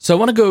 So I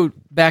want to go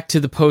back to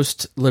the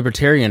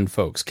post-libertarian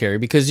folks, Kerry,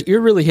 because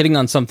you're really hitting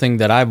on something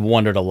that I've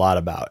wondered a lot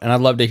about, and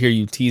I'd love to hear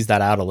you tease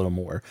that out a little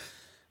more.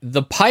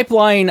 The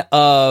pipeline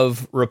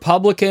of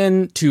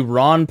Republican to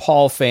Ron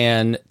Paul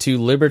fan to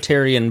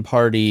Libertarian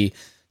Party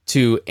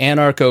to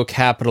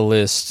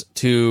anarcho-capitalist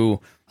to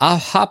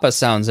Hoppe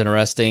sounds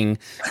interesting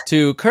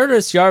to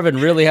Curtis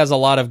Yarvin really has a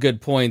lot of good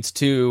points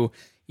to,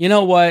 you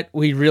know what,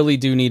 we really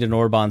do need an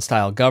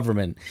Orban-style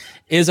government,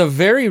 is a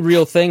very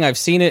real thing. I've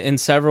seen it in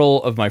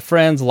several of my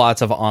friends,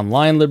 lots of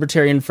online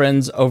libertarian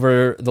friends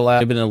over the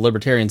last, I've been a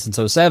libertarian since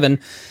 2007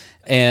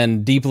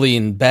 and deeply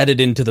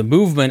embedded into the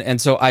movement. And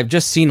so I've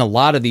just seen a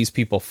lot of these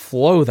people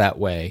flow that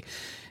way.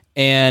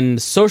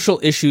 And social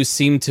issues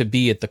seem to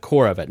be at the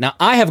core of it. Now,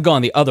 I have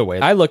gone the other way.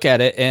 I look at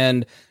it,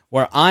 and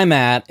where I'm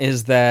at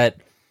is that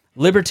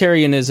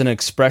libertarian is an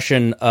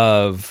expression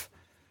of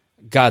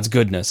God's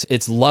goodness.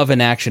 It's love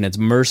in action. It's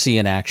mercy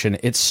in action.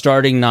 It's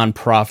starting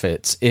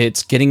nonprofits.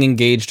 It's getting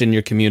engaged in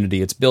your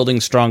community. It's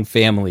building strong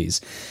families.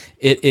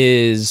 It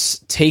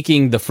is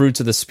taking the fruits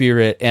of the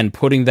Spirit and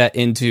putting that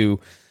into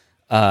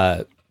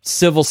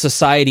civil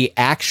society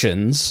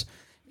actions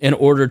in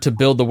order to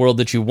build the world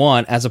that you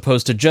want, as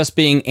opposed to just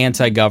being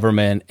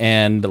anti-government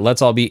and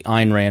let's all be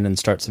Ayn Rand and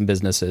start some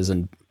businesses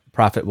and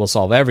profit will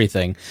solve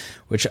everything,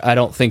 which I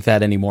don't think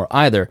that anymore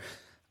either.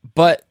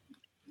 But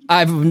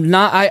I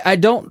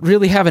don't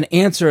really have an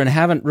answer and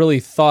haven't really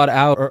thought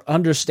out or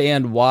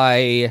understand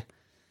why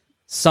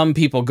some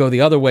people go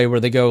the other way, where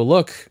they go,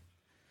 look,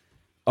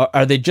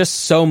 are they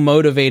just so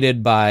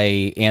motivated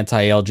by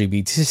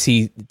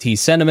anti-LGBT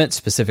sentiment,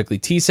 specifically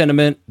T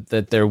sentiment,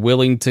 that they're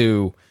willing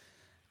to,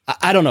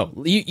 I don't know.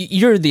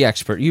 You're the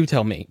expert. You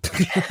tell me.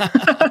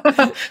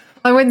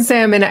 I wouldn't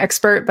say I'm an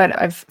expert, but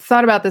I've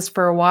thought about this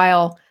for a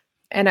while.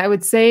 And I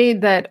would say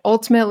that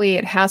ultimately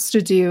it has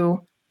to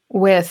do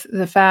with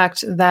the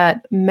fact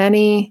that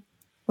many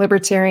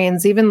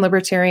libertarians, even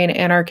libertarian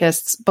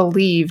anarchists,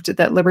 believed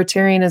that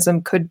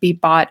libertarianism could be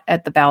bought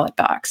at the ballot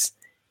box,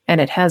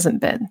 and it hasn't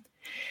been.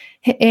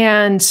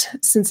 And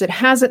since it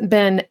hasn't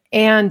been,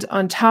 and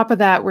on top of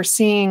that, we're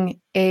seeing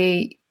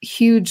a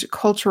huge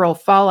cultural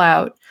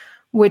fallout,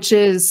 which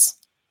is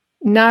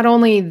not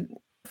only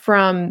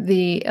from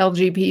the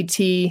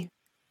LGBTQ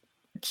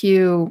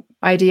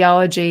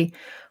ideology,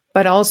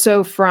 but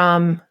also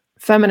from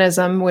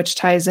feminism, which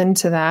ties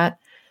into that,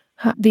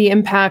 the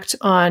impact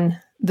on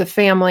the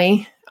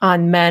family,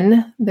 on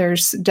men.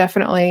 There's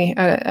definitely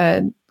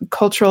a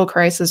cultural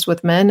crisis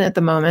with men at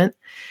the moment.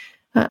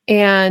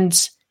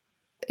 And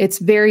it's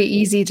very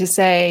easy to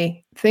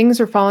say things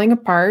are falling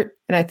apart,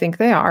 and I think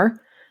they are.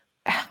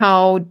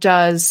 How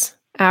does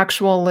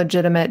actual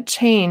legitimate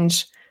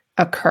change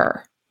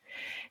occur?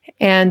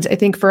 And I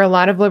think for a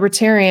lot of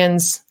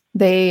libertarians,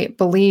 they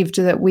believed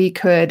that we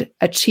could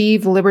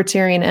achieve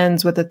libertarian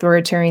ends with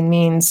authoritarian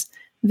means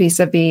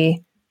vis-a-vis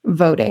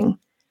voting.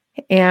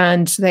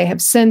 And they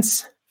have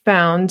since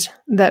found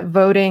that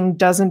voting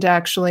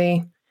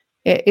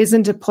it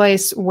isn't a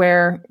place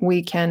where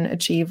we can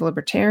achieve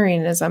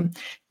libertarianism.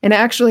 And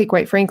actually,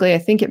 quite frankly, I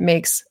think it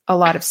makes a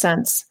lot of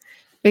sense,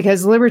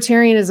 because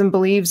libertarianism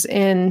believes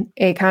in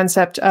a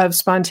concept of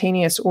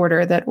spontaneous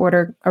order, that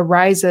order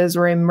arises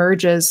or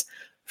emerges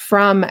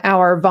from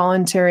our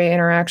voluntary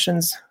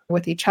interactions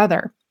with each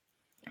other.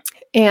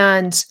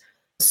 And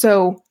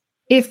so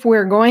if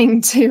we're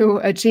going to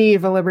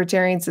achieve a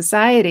libertarian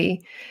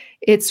society,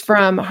 it's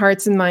from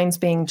hearts and minds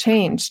being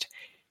changed.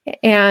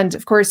 And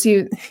of course,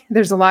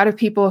 there's a lot of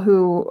people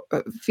who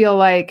feel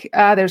like,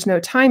 there's no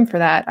time for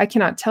that. I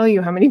cannot tell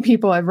you how many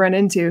people I've run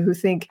into who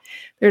think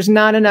there's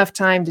not enough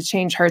time to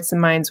change hearts and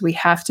minds. We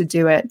have to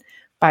do it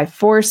by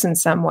force in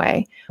some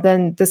way.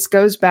 Then this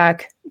goes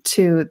back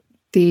to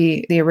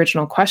the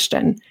original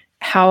question.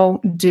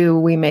 How do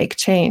we make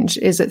change?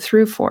 Is it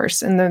through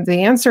force? And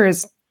the answer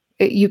is,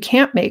 you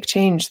can't make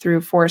change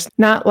through force,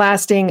 not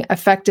lasting,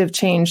 effective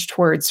change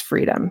towards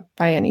freedom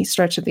by any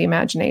stretch of the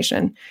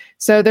imagination.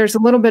 So there's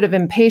a little bit of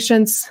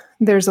impatience.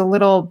 There's a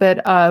little bit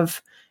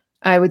of,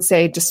 I would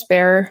say,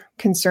 despair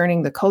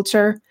concerning the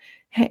culture,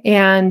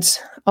 and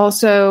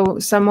also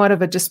somewhat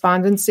of a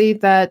despondency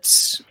that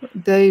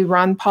the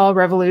Ron Paul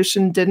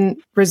revolution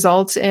didn't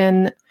result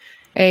in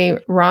a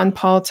Ron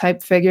Paul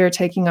type figure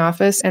taking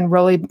office and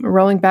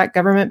rolling back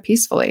government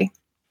peacefully.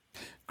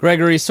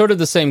 Gregory, sort of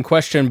the same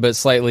question, but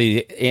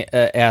slightly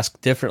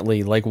asked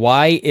differently. Like,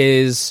 why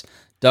is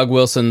Doug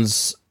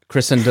Wilson's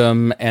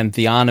Christendom and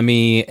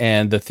Theonomy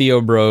and the Theo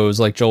Bros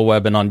like Joel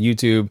Webbin on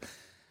YouTube,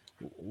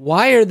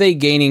 why are they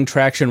gaining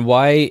traction?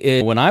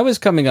 When I was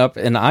coming up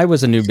and I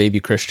was a new baby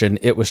Christian,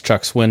 it was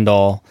Chuck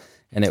Swindoll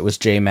and it was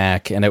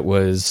JMac, and it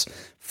was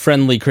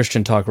friendly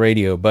Christian talk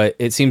radio. But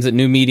it seems that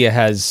new media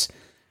has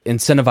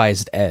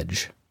incentivized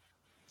edge.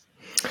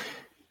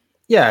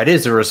 Yeah, it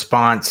is a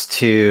response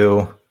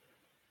to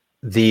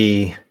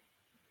the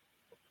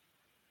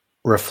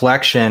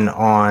reflection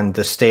on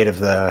the state of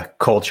the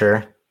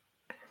culture,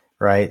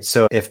 right?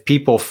 So if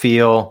people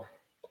feel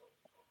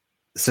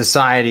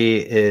society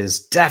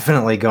is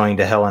definitely going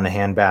to hell in a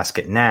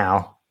handbasket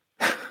now,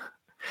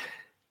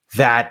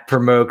 that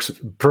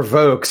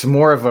provokes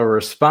more of a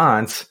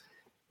response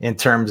in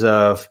terms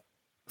of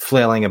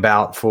flailing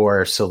about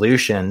for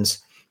solutions.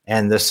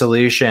 And the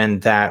solution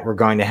that we're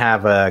going to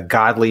have a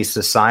godly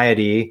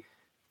society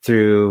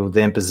through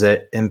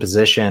the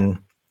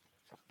imposition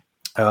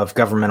of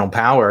governmental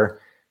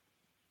power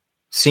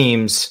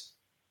seems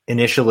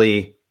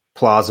initially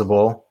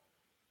plausible,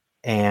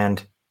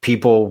 and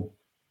people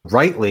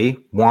rightly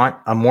want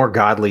a more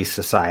godly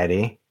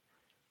society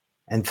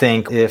and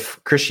think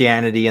if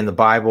Christianity and the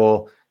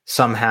Bible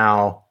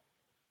somehow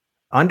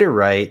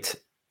underwrite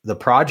the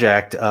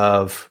project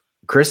of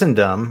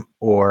Christendom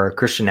or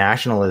Christian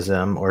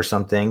nationalism or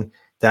something,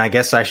 then I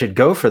guess I should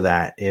go for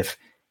that. If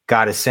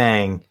God is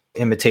saying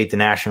imitate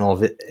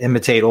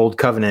old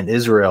covenant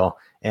Israel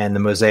and the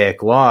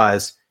Mosaic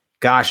laws,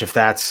 gosh, if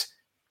that's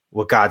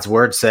what God's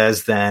word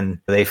says,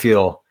 then they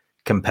feel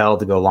compelled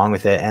to go along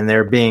with it, and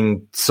they're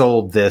being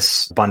sold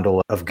this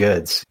bundle of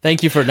goods.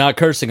 Thank you for not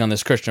cursing on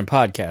this Christian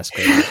podcast,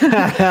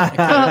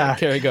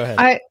 Kerry. Go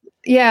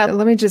ahead.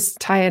 Let me just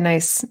tie a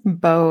nice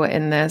bow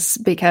in this,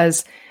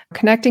 because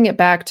connecting it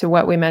back to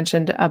what we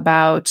mentioned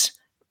about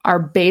our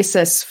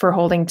basis for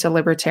holding to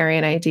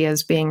libertarian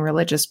ideas being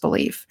religious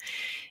belief.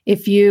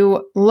 If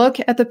you look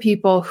at the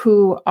people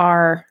who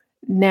are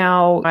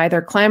now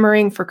either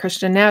clamoring for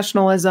Christian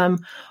nationalism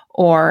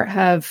or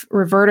have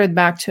reverted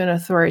back to an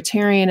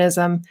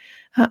authoritarianism,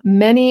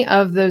 many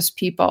of those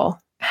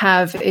people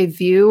have a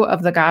view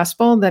of the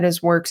gospel that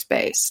is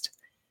works-based,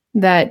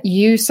 that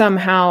you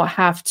somehow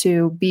have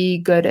to be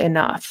good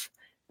enough.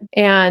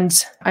 And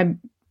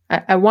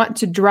I want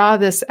to draw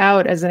this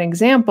out as an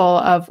example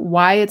of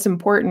why it's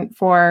important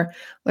for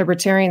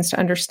libertarians to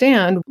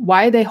understand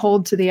why they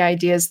hold to the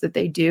ideas that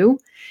they do,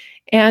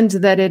 and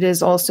that it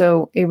is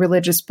also a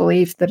religious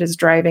belief that is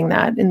driving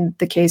that. In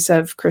the case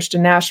of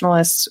Christian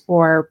nationalists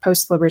or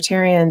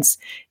post-libertarians,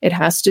 it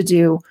has to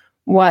do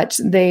what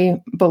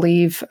they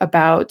believe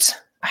about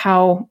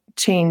how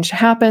change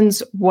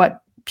happens,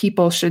 what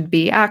people should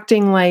be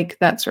acting like,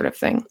 that sort of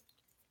thing.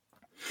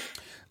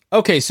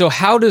 Okay, so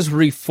how does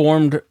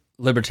Reformed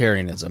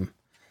libertarianism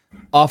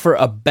offer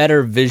a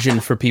better vision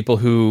for people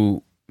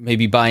who may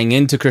be buying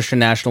into Christian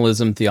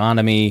nationalism,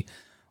 theonomy,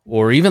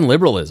 or even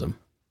liberalism?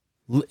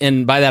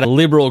 And by that,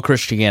 liberal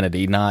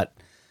Christianity, not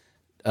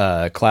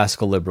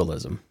classical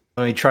liberalism.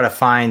 Let me try to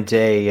find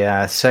a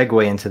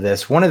segue into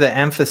this. One of the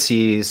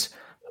emphases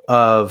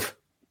of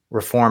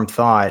Reformed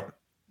thought,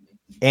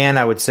 and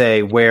I would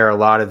say where a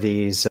lot of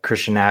these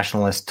Christian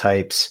nationalist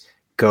types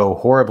go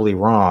horribly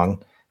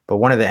wrong, but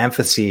one of the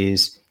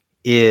emphases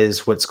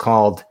is what's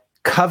called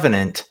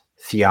covenant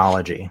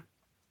theology.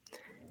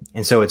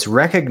 And so it's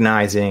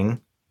recognizing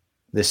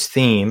this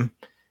theme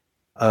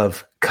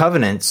of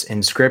covenants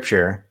in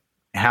Scripture,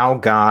 how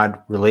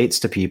God relates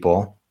to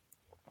people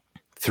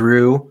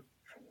through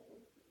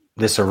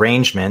this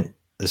arrangement,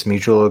 this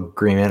mutual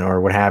agreement or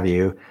what have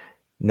you,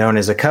 known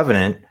as a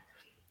covenant,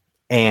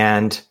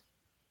 and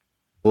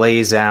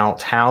lays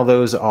out how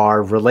those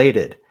are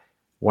related.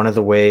 One of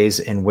the ways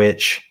in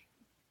which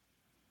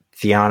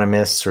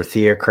theonomists or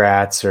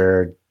theocrats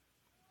or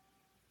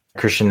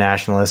Christian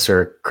nationalists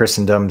or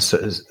Christendom,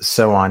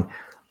 so on,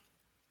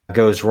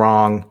 goes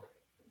wrong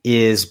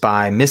is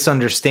by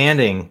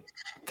misunderstanding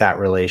that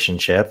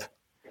relationship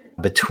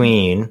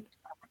between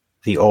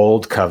the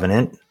old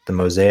covenant, the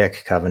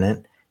Mosaic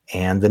covenant,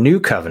 and the new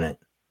covenant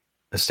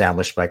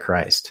established by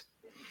Christ.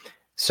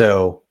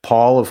 So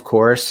Paul, of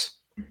course,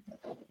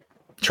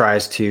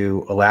 tries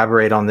to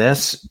elaborate on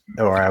this,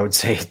 or I would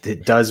say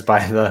it does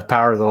by the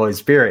power of the Holy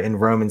Spirit in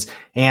Romans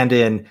and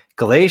in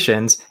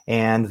Galatians,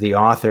 and the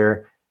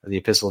author of the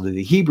Epistle to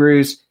the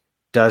Hebrews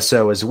does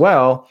so as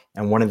well.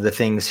 And one of the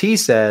things he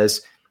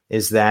says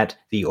is that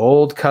the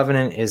old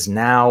covenant is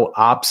now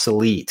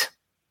obsolete.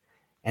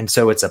 And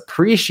so it's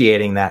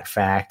appreciating that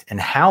fact and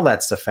how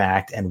that's the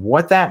fact and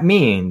what that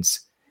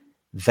means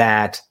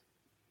that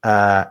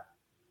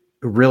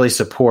really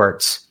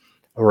supports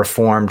a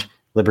Reformed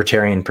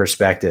libertarian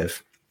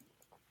perspective.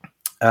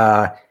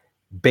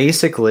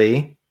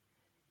 Basically,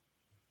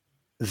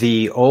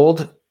 the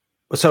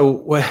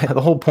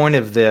whole point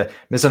of the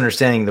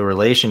misunderstanding the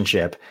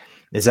relationship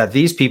is that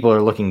these people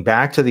are looking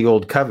back to the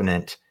old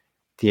covenant,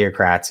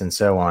 theocrats and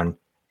so on,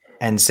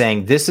 and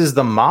saying this is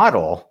the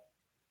model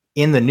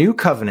in the new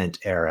covenant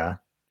era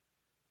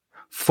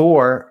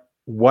for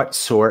what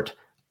sort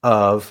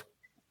of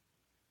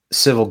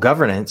civil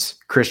governance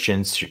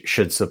Christians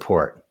should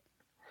support.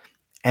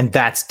 And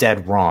that's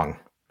dead wrong.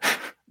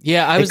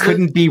 Yeah, it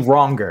couldn't be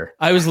wronger.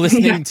 I was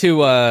listening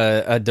to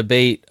a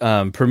debate.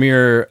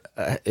 Premier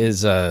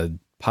is a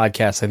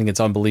podcast. I think it's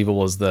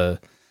Unbelievable is the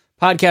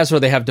podcast where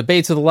they have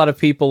debates with a lot of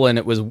people, and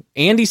it was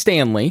Andy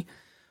Stanley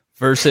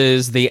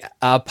versus the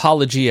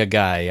Apologia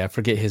guy. I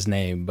forget his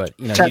name, but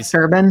Jeff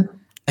Durbin.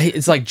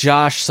 It's like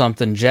Josh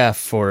something,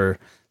 Jeff, or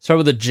start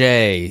with a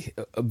J.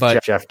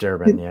 But Jeff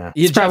Durbin, yeah.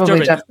 It's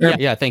probably Jeff Durbin.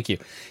 Yeah, thank you.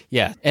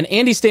 Yeah, and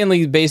Andy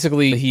Stanley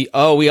basically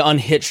we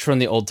unhitched from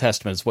the Old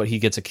Testament is what he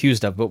gets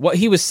accused of. But what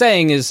he was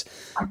saying is,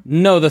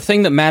 no, the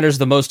thing that matters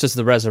the most is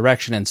the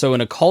resurrection. And so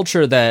in a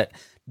culture that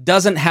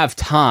doesn't have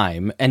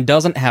time and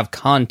doesn't have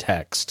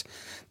context,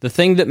 the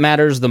thing that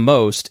matters the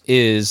most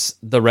is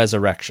the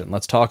resurrection.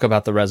 Let's talk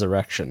about the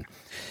resurrection.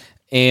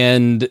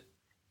 And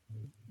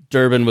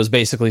Durbin was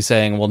basically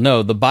saying, well,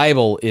 no, the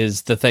Bible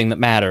is the thing that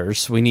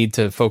matters. We need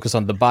to focus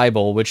on the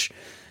Bible, which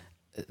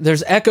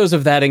there's echoes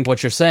of that in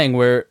what you're saying,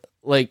 where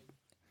like,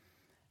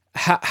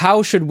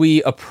 how should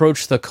we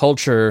approach the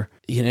culture?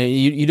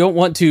 You don't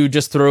want to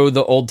just throw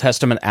the Old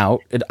Testament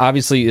out. It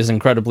obviously is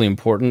incredibly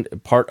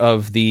important. Part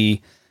of the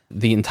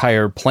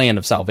entire plan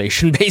of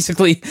salvation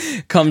basically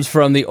comes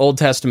from the Old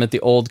Testament, the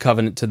Old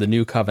Covenant to the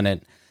New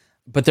Covenant.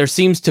 But there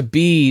seems to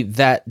be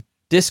that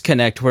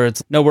disconnect where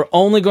it's, no, we're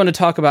only going to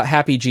talk about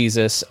happy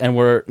Jesus, and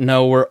we're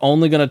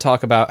only going to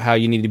talk about how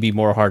you need to be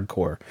more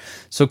hardcore.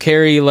 So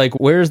Kerry, like,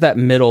 where's that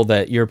middle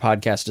that your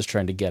podcast is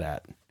trying to get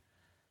at?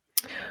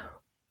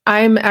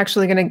 I'm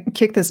actually going to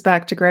kick this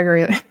back to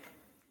Gregory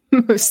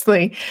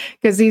mostly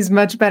because he's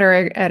much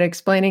better at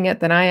explaining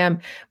it than I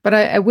am. But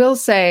I will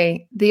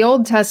say the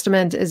Old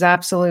Testament is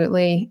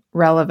absolutely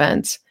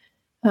relevant.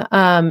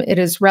 It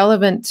is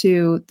relevant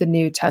to the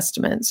New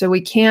Testament. So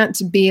we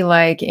can't be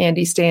like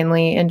Andy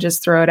Stanley and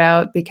just throw it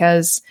out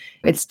because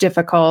it's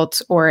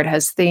difficult or it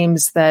has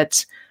themes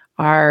that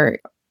are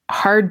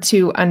hard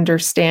to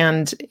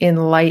understand in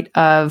light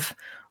of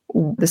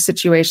the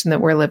situation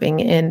that we're living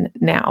in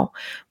now.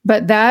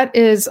 But that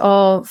is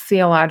all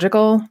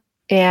theological,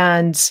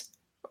 and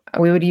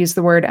we would use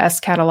the word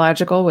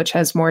eschatological, which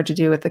has more to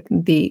do with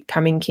the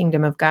coming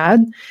kingdom of God,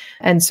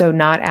 and so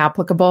not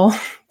applicable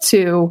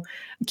to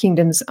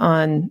kingdoms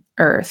on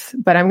earth.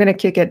 But I'm going to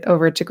kick it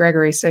over to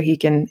Gregory so he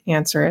can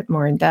answer it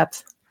more in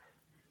depth.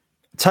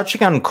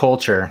 Touching on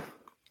culture,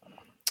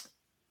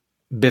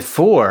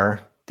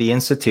 before the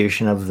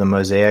institution of the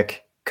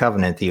Mosaic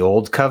covenant, the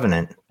Old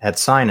Covenant at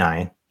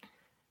Sinai,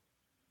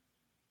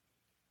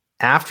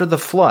 after the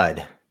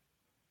flood,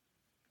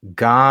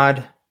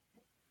 God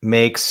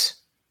makes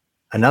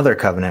another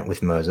covenant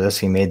with Moses.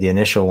 He made the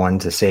initial one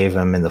to save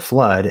him in the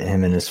flood,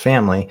 him and his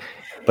family.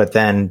 But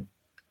then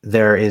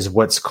there is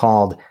what's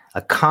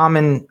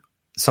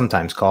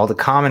sometimes called a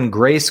common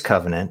grace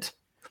covenant.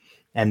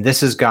 And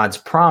this is God's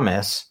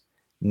promise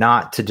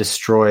not to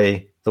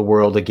destroy the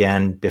world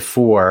again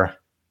before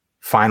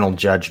final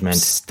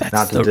judgment.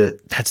 That's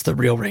the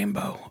real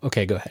rainbow.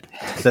 Okay, go ahead.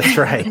 That's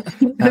right.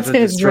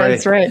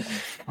 That's right.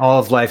 All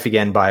of life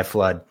again by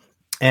flood.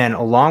 And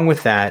along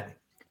with that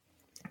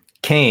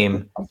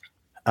came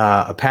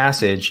a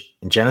passage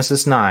in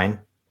Genesis 9, you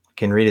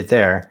can read it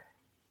there,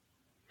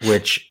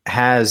 which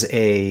has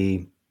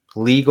a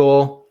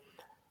legal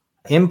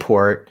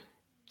import.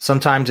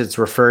 Sometimes it's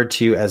referred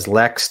to as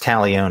lex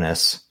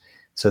talionis.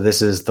 So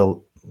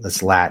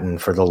that's Latin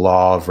for the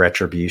law of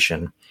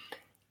retribution.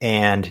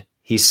 And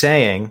he's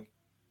saying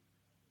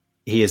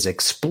he is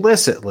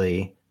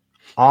explicitly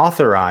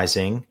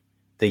authorizing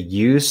the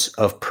use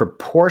of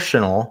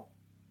proportional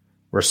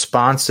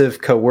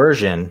responsive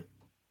coercion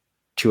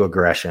to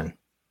aggression.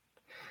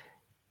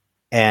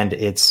 And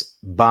it's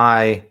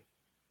by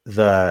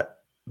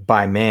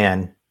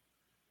man,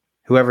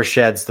 whoever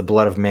sheds the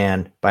blood of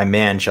man, by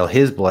man shall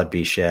his blood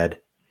be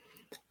shed.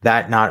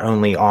 That not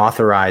only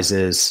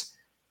authorizes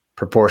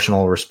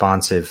proportional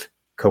responsive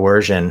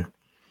coercion,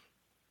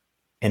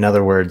 in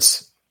other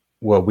words,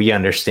 what we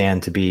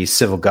understand to be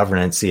civil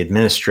governance, the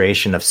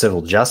administration of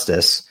civil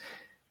justice,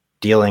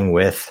 dealing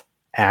with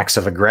acts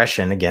of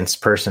aggression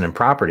against person and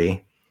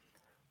property,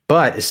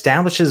 but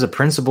establishes a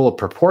principle of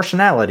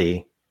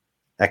proportionality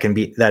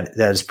that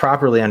is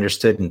properly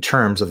understood in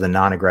terms of the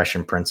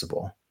non-aggression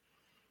principle.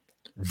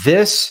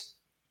 This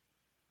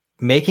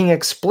making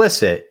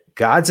explicit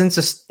God's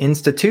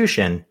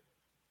institution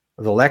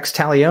of the lex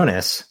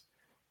talionis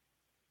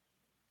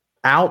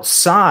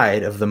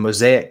outside of the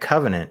Mosaic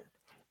covenant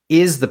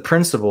is the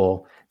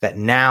principle that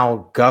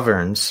now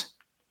governs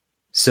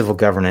civil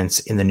governance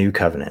in the new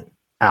covenant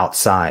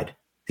outside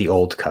the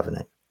old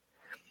covenant.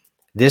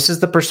 This is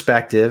the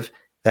perspective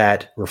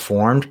that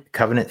Reformed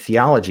covenant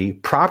theology,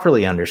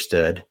 properly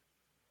understood,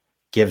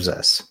 gives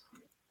us.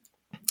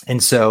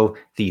 And so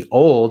the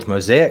old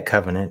Mosaic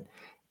covenant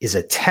is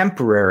a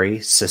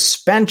temporary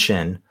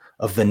suspension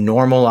of the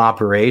normal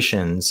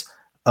operations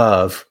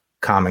of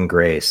common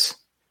grace.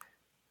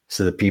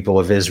 So the people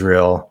of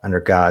Israel,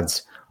 under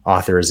God's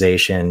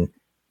authorization,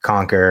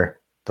 conquer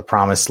the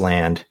promised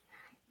land,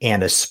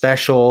 and a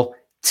special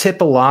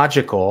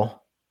typological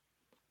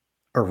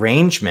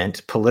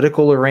arrangement,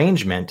 political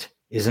arrangement,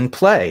 is in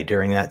play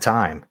during that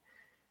time,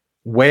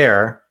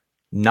 where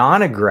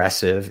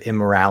non-aggressive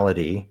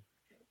immorality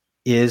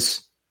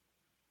is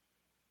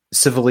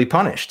civilly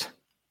punished.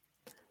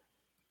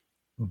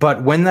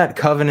 But when that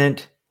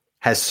covenant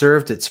has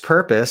served its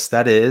purpose,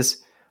 that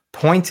is,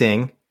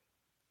 pointing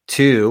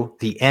to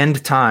the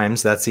end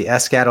times, that's the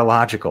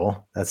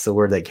eschatological, that's the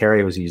word that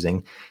Kerry was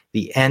using,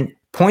 the end,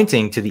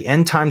 pointing to the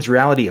end times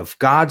reality of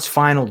God's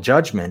final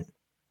judgment,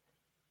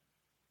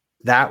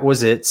 that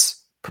was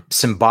its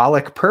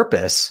symbolic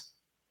purpose.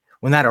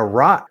 When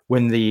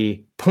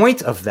the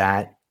point of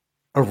that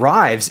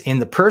arrives in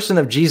the person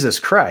of Jesus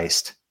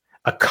Christ,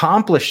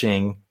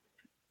 accomplishing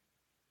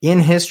in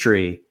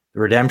history the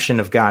redemption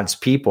of God's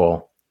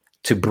people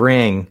to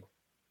bring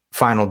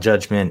final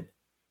judgment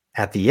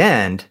at the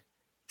end,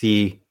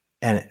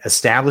 and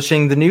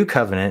establishing the new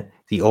covenant,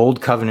 the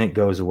old covenant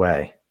goes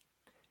away.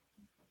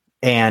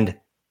 And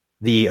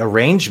the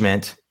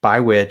arrangement by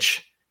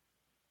which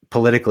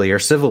politically or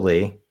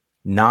civilly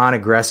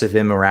non-aggressive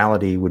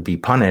immorality would be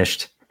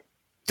punished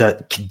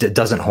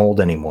doesn't hold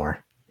anymore.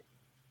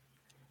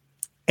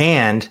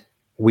 And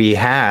we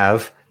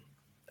have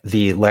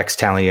the lex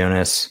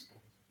talionis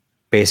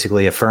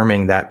basically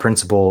affirming that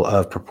principle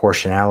of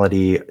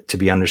proportionality to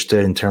be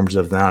understood in terms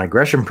of the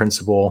non-aggression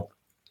principle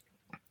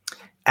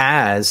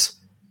as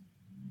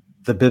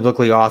the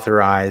biblically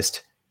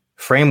authorized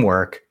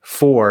framework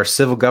for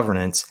civil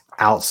governance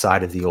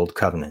outside of the old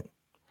covenant,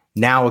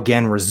 now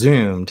again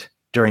resumed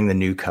during the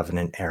new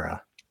covenant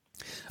era.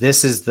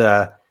 This is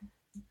the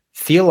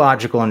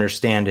theological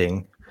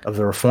understanding of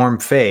the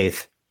Reformed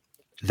faith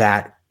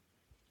that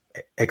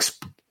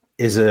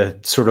is a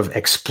sort of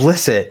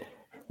explicit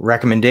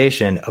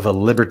recommendation of a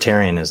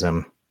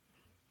libertarianism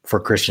for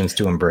Christians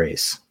to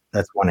embrace.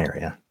 That's one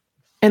area.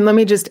 And let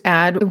me just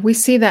add, we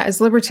see that as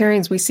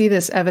libertarians, we see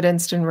this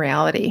evidenced in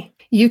reality.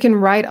 You can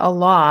write a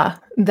law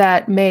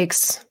that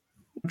makes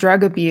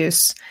drug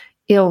abuse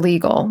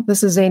illegal.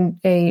 This is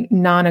a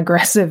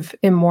non-aggressive,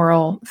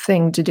 immoral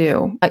thing to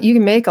do. You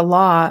can make a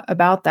law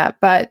about that,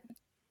 but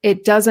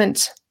it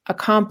doesn't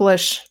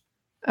accomplish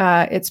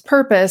its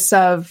purpose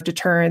of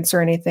deterrence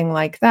or anything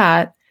like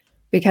that,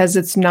 because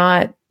it's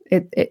not.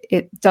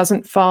 It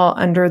doesn't fall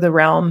under the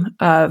realm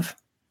of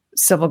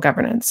civil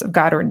governance, of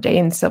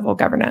God-ordained civil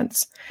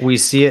governance. We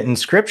see it in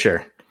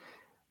Scripture.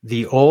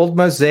 The old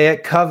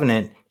Mosaic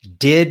covenant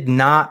did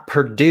not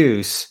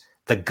produce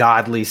the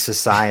godly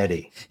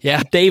society.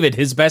 Yeah, David,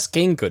 his best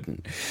king,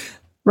 couldn't.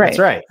 Right. That's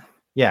right.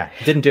 Yeah,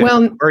 didn't do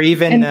it. Or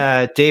even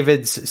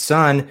David's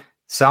son,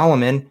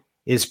 Solomon,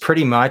 is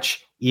pretty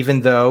much,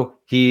 even though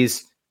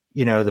he's,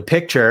 the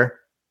picture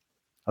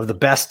of the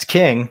best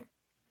king,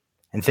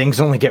 and things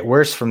only get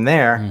worse from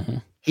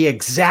there, he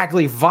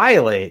exactly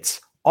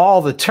violates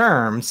all the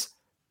terms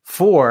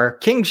for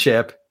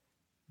kingship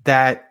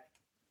that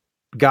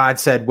God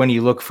said, when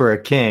you look for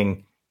a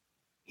king,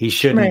 he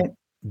shouldn't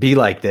be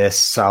like this.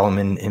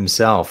 Solomon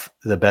himself,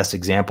 the best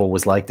example,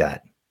 was like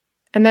that.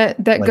 And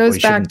that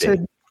goes back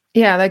to,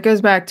 that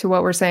goes back to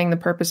what we're saying the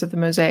purpose of the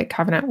Mosaic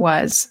covenant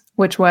was,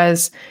 which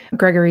was,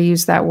 Gregory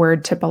used that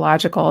word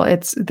typological.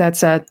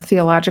 That's a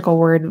theological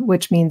word,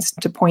 which means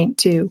to point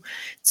to.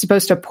 It's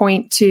supposed to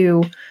point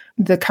to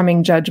the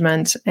coming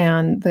judgment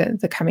and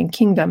the coming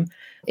kingdom.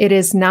 It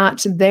is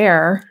not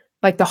there.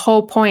 Like, the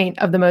whole point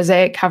of the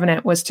Mosaic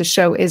covenant was to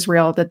show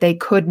Israel that they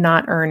could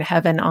not earn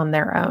heaven on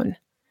their own.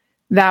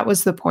 That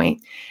was the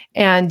point.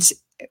 And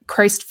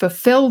Christ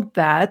fulfilled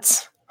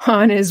that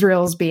on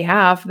Israel's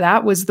behalf.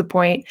 That was the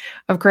point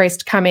of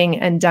Christ coming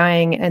and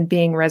dying and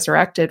being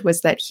resurrected,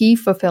 was that he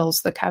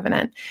fulfills the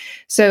covenant.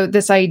 So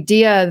this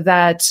idea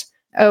that,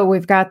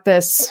 we've got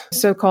this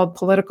so-called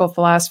political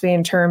philosophy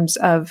in terms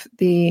of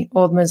the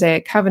old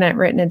Mosaic covenant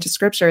written into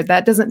Scripture,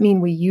 that doesn't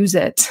mean we use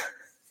it,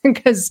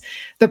 because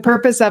the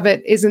purpose of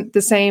it isn't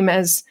the same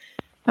as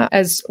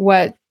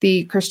what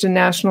the Christian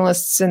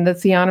nationalists and the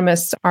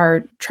theonomists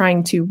are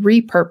trying to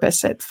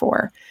repurpose it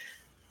for.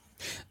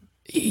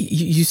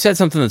 You said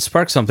something that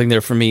sparked something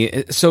there for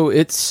me. So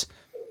it's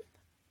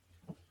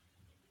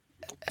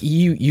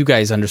you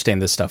guys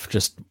understand this stuff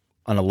just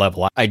on a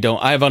level I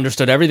don't. I've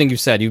understood everything you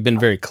said. You've been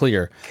very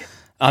clear.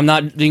 I'm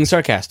not being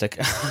sarcastic.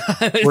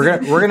 we're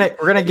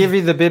gonna give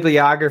you the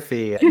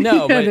bibliography.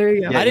 No, but there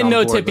you go. I didn't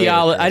know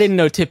typiology. I didn't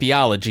know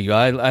typiology.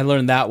 I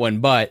learned that one.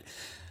 But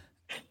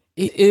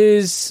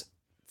is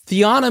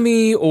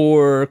theonomy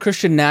or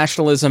Christian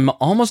nationalism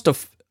almost a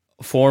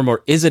form,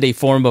 or is it a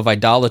form of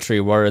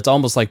idolatry where it's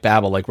almost like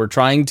Babel? Like, we're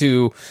trying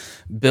to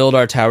build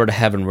our tower to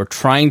heaven. We're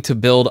trying to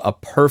build a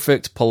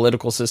perfect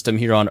political system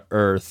here on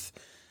earth.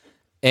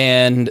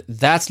 And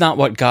that's not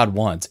what God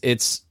wants.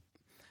 It's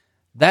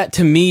that,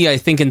 to me, I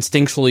think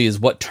instinctually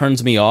is what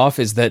turns me off,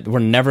 is that we're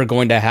never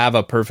going to have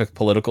a perfect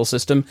political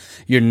system.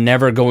 You're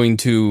never going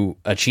to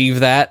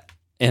achieve that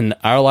in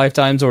our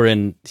lifetimes or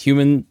in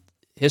human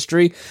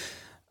history.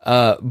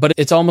 But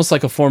it's almost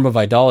like a form of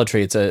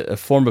idolatry. It's a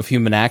form of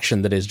human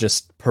action that is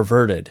just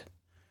perverted.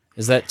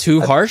 Is that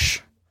too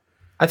harsh?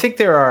 I think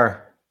there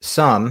are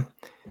some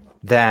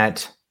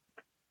that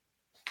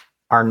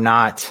are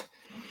not,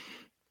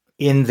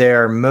 in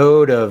their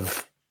mode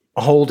of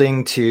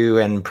holding to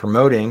and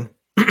promoting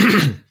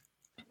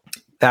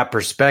that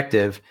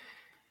perspective,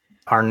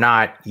 are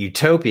not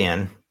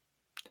utopian,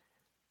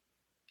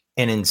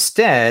 and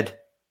instead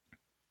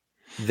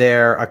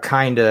they're a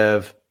kind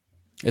of...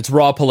 It's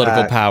raw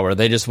political power.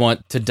 They just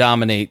want to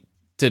dominate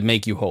to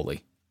make you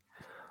holy.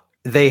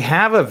 They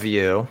have a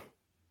view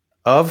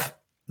of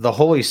the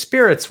Holy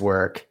Spirit's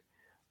work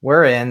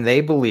wherein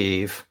they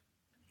believe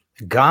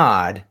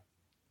God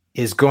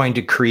is going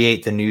to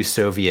create the new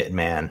Soviet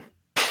man.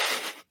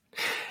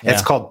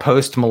 It's called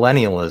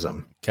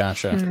post-millennialism.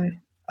 Gotcha.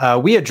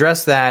 We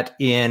addressed that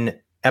in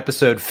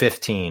episode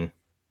 15.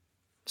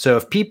 So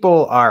if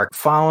people are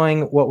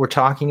following what we're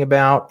talking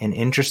about and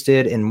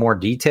interested in more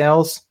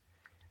details,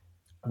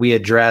 we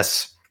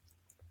address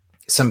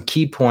some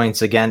key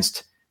points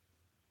against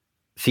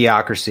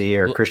theocracy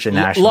or Christian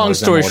nationalism. Long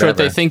story short,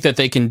 they think that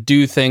they can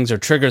do things or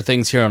trigger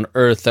things here on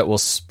earth that will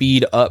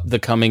speed up the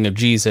coming of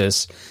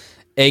Jesus,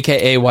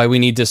 aka why we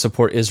need to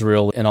support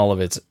Israel in all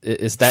of its.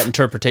 Is that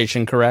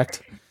interpretation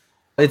correct?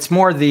 It's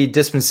more the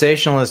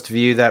dispensationalist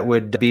view that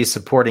would be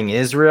supporting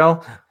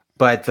Israel,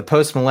 but the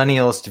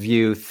postmillennialist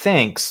view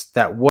thinks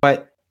that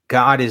what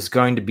God is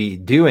going to be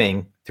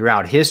doing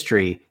throughout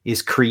history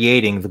is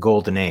creating the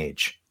golden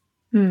age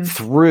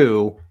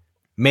through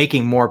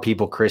making more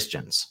people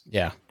Christians.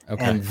 Yeah.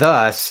 Okay. And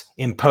thus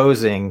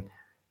imposing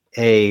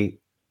a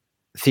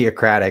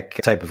theocratic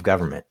type of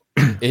government.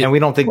 And we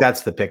don't think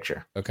that's the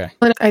picture. Okay.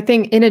 And I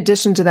think in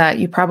addition to that,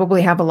 you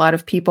probably have a lot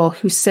of people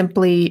who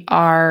simply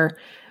are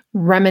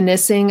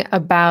reminiscing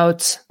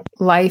about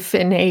life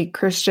in a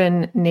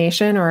Christian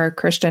nation or a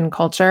Christian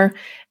culture.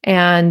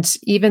 And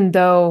even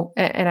though,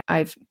 and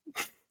I've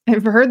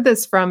heard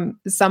this from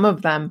some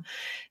of them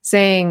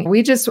saying,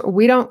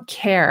 we don't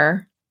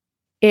care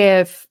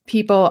if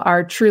people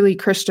are truly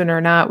Christian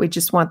or not. We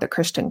just want the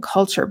Christian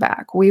culture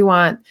back. We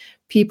want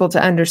people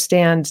to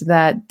understand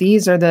that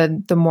these are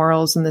the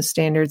morals and the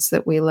standards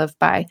that we live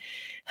by.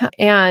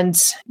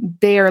 And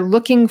they are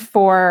looking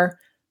for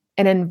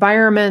an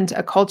environment,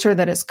 a culture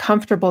that is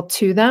comfortable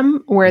to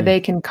them, where they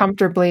can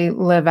comfortably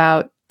live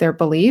out their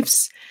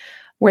beliefs,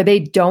 where they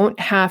don't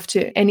have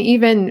to, and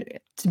even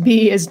to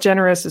be as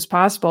generous as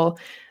possible,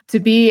 to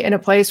be in a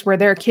place where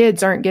their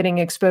kids aren't getting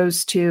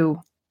exposed to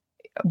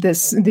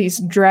these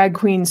drag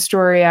queen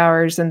story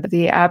hours and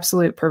the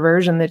absolute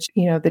perversion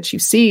that you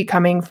see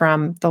coming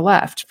from the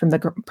left, from the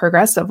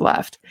progressive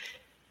left.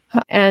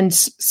 And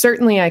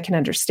certainly I can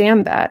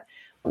understand that.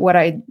 What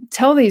I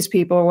tell these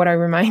people, what I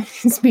remind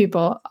these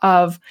people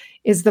of,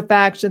 is the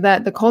fact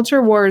that the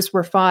culture wars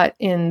were fought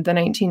in the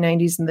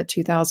 1990s and the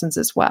 2000s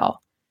as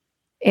well.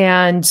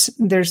 And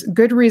there's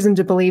good reason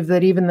to believe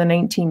that even the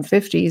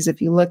 1950s,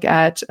 if you look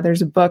at,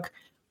 there's a book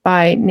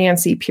by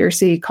Nancy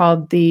Pearcey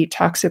called The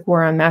Toxic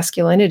War on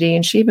Masculinity,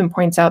 and she even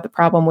points out the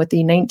problem with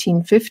the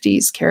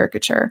 1950s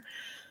caricature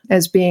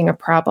as being a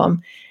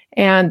problem.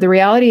 And the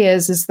reality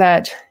is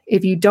that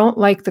if you don't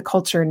like the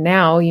culture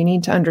now, you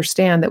need to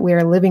understand that we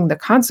are living the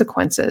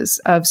consequences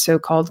of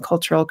so-called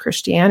cultural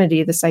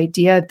Christianity, this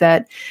idea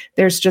that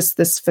there's just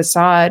this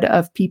facade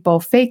of people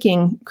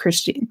faking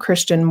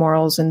Christian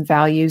morals and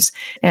values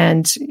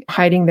and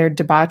hiding their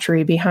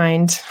debauchery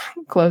behind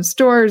closed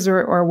doors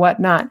or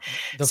whatnot.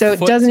 So it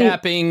doesn't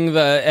tapping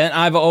and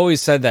I've always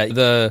said that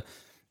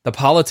the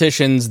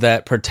politicians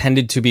that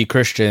pretended to be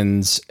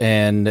Christians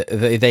and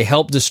they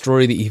helped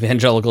destroy the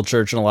evangelical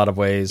church in a lot of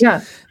ways.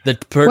 Yeah. The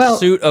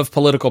pursuit of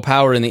political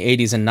power in the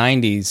 80s and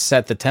 90s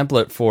set the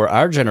template for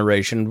our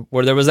generation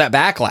where there was that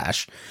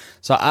backlash.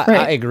 So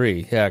I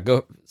agree. Yeah,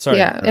 go. Sorry.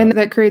 Yeah, and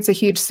that creates a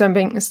huge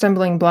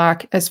stumbling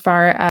block as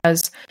far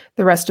as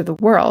the rest of the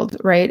world,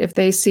 right? If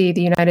they see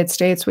the United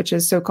States, which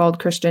is so-called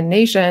Christian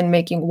nation,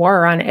 making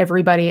war on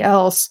everybody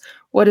else,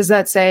 what does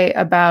that say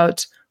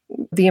about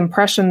the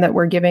impression that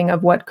we're giving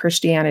of what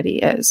Christianity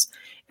is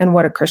and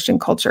what a Christian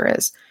culture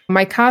is?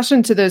 My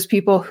caution to those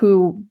people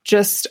who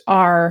just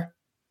are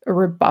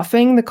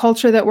rebuffing the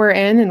culture that we're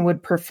in and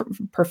would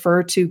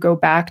prefer to go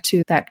back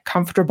to that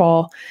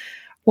comfortable,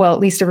 well, at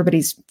least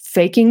everybody's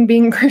faking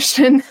being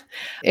Christian,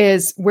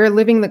 is we're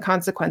living the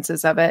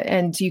consequences of it.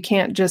 And you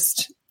can't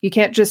just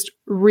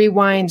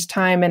rewind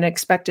time and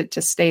expect it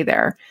to stay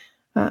there.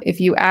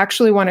 If you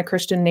actually want a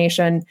Christian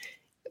nation,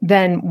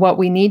 then what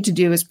we need to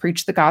do is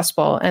preach the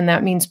gospel. And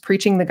that means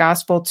preaching the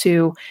gospel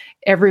to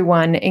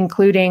everyone,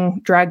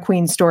 including drag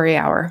queen story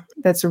hour.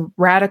 That's a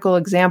radical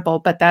example,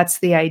 but that's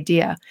the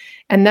idea.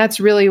 And that's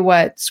really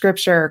what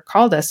scripture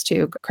called us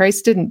to.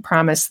 Christ didn't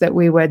promise that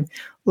we would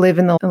live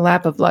in the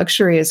lap of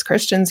luxury as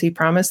Christians. He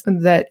promised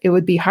that it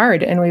would be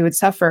hard and we would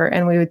suffer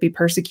and we would be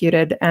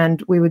persecuted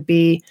and we would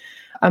be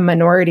a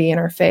minority in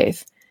our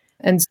faith.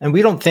 And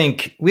we don't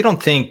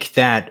think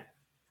that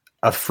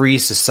a free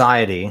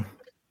society,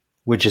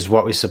 which is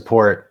what we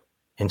support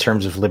in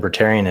terms of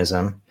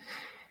libertarianism,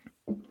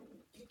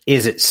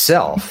 is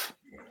itself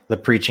the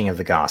preaching of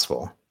the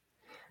gospel.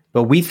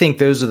 But we think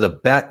those are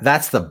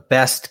that's the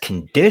best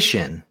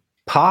condition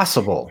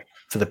possible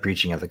for the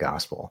preaching of the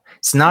gospel.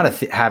 It's not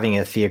having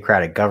a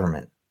theocratic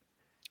government.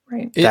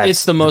 Right.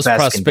 It's the most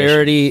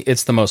prosperity. Condition.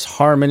 It's the most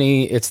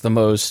harmony. It's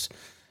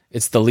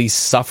the least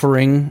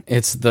suffering.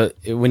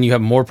 When you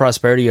have more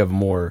prosperity, you have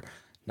more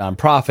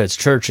nonprofits,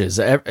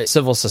 churches,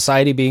 civil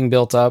society being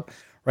built up.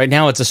 Right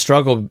now, it's a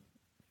struggle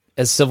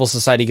as civil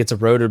society gets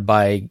eroded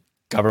by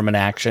government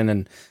action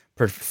and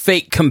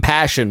fake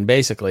compassion,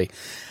 basically.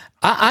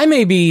 I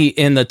may be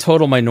in the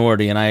total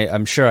minority, and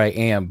I'm sure I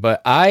am,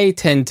 but I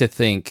tend to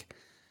think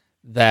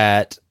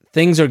that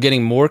things are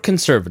getting more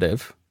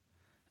conservative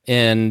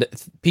and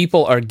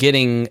people are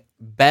getting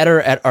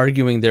better at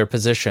arguing their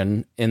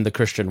position in the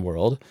Christian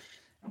world.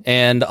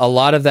 And a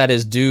lot of that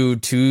is due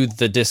to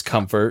the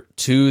discomfort,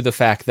 to the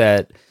fact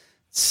that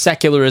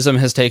secularism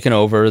has taken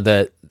over,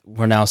 that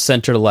we're now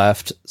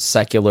center-left,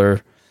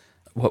 secular.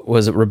 What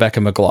was it, Rebecca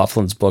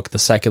McLaughlin's book, The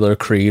Secular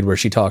Creed, where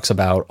she talks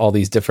about all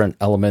these different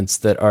elements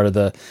that are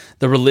the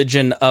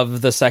religion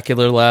of the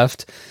secular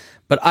left.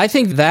 But I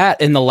think that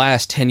in the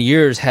last 10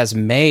 years has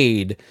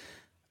made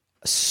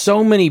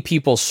so many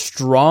people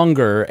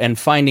stronger and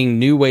finding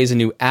new ways and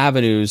new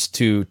avenues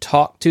to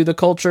talk to the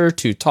culture,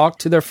 to talk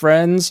to their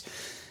friends.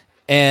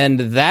 And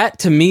that,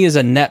 to me, is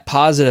a net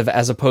positive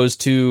as opposed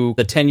to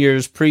the 10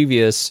 years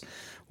previous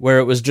where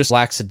it was just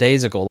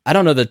lackadaisical. I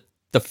don't know that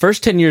the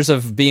first 10 years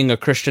of being a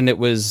Christian, it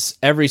was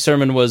every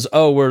sermon was,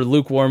 oh, we're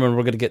lukewarm and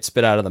we're going to get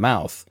spit out of the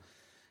mouth.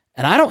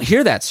 And I don't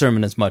hear that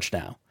sermon as much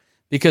now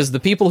because the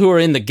people who are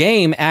in the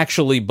game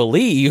actually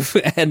believe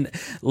and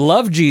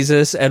love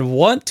Jesus and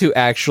want to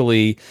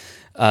actually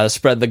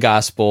spread the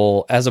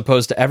gospel, as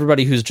opposed to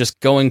everybody who's just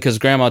going because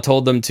grandma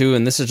told them to,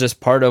 and this is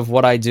just part of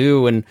what I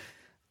do. And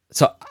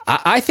so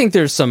I think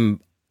there's some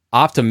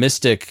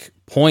optimistic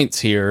points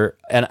here.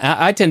 And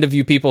I tend to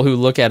view people who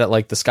look at it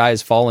like the sky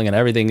is falling and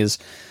everything is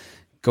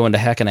going to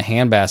heck in a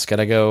handbasket.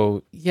 I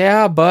go,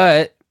 yeah,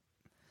 but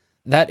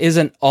that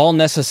isn't all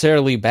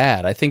necessarily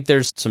bad. I think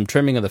there's some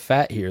trimming of the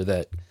fat here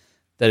that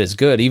is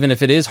good, even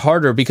if it is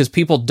harder because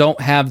people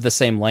don't have the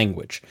same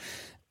language.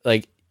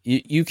 Like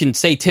you can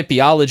say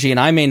typiology and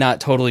I may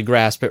not totally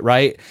grasp it,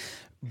 right?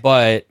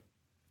 But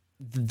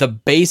the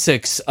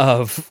basics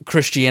of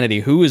Christianity,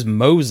 who is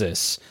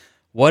Moses?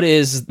 What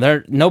is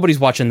there? Nobody's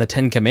watching the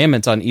 10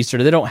 Commandments on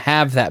Easter. They don't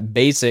have that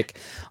basic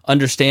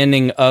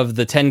understanding of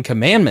the 10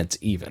 Commandments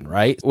even,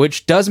 right?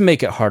 Which does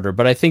make it harder,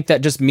 but I think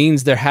that just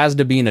means there has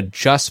to be an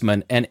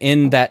adjustment, and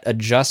in that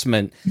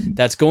adjustment,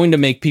 that's going to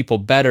make people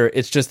better.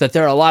 It's just that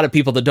there are a lot of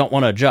people that don't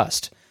want to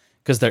adjust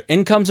because their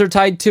incomes are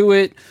tied to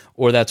it,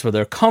 or that's where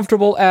they're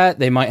comfortable at.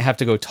 They might have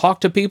to go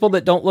talk to people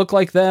that don't look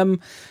like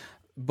them,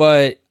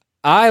 but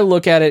I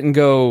look at it and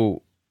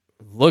go,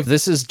 look,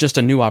 this is just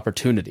a new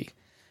opportunity.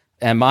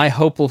 Am I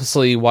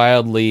hopelessly,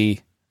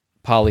 wildly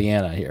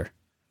Pollyanna here?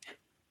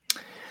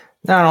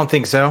 No, I don't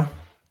think so.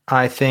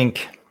 I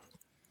think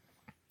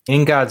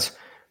in God's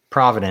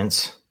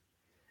providence,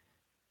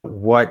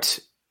 what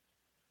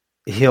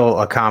he'll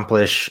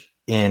accomplish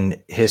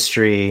in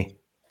history,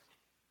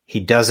 he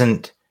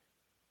doesn't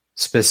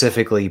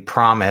specifically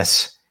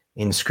promise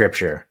in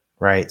Scripture,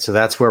 right? So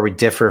that's where we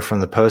differ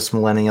from the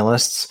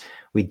postmillennialists.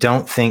 We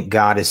don't think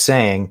God is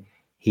saying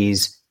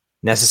he's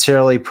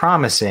necessarily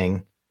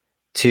promising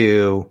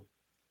to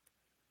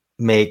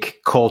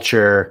make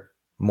culture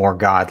more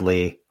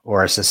godly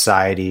or a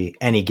society,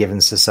 any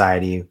given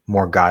society,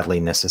 more godly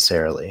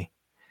necessarily.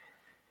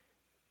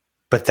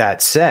 But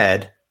that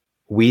said,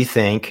 we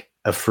think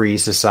a free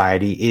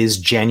society is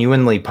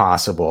genuinely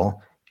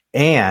possible,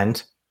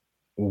 and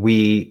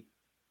we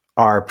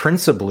are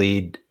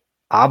principally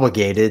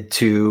obligated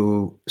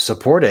to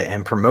support it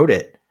and promote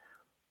it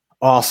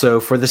also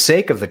for the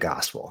sake of the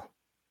gospel.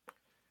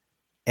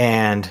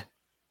 And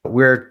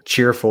we're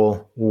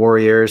cheerful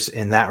warriors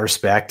in that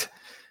respect.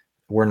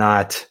 We're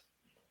not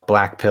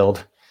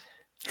black-pilled.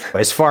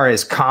 As far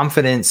as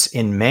confidence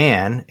in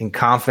man and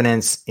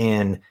confidence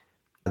in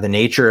the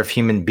nature of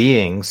human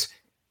beings,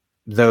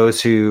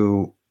 those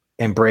who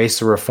embrace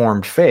the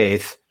Reformed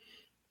faith,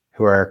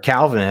 who are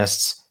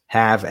Calvinists,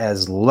 have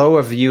as low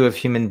a view of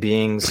human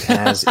beings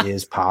as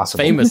is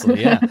possible.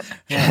 Famously, yeah.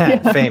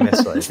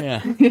 Famously.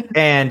 Yeah.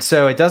 And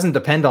so it doesn't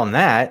depend on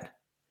that.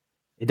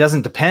 It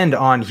doesn't depend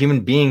on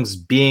human beings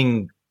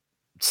being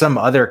some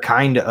other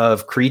kind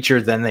of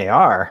creature than they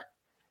are.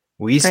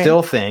 We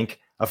still think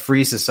a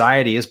free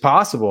society is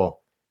possible.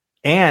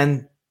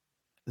 And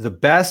the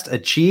best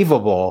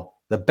achievable,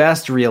 the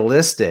best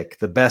realistic,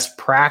 the best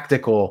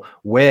practical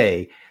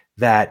way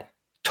that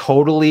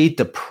totally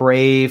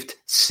depraved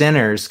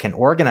sinners can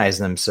organize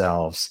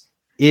themselves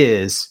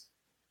is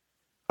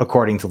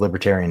according to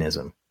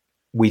libertarianism.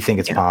 We think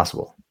it's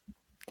possible.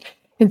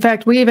 In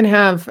fact, we even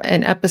have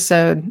an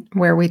episode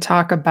where we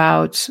talk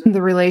about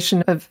the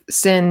relation of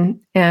sin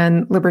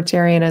and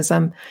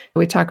libertarianism.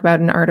 We talk about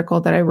an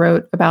article that I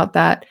wrote about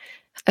that,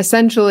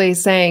 essentially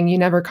saying you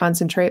never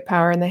concentrate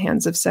power in the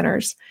hands of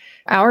sinners.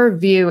 Our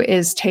view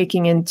is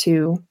taking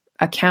into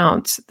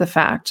account the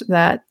fact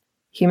that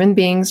human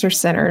beings are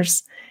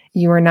sinners.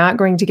 You are not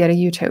going to get a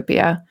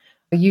utopia.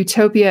 A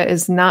utopia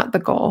is not the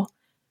goal.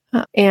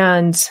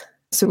 And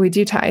so we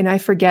do and I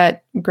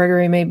forget,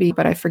 Gregory maybe,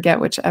 but I forget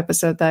which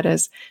episode that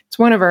is. It's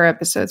one of our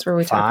episodes where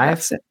we talk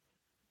about it.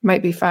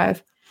 Might be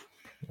 5.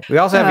 We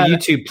also have a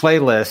YouTube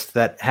playlist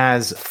that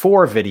has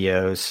 4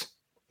 videos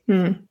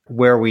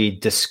where we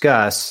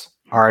discuss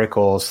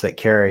articles that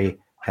Kerry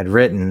had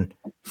written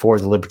for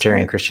the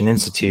Libertarian Christian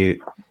Institute.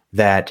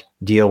 that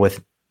deal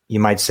with, you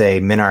might say,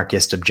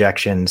 minarchist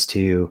objections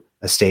to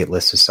a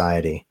stateless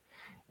society.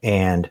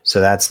 And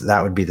so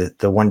that would be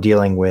the one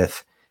dealing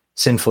with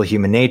sinful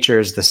human nature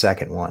is the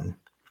second one.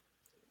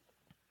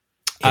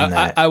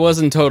 I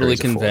wasn't totally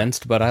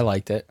convinced, but I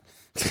liked it.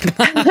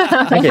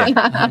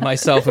 I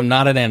myself am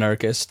not an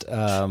anarchist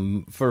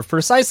for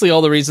precisely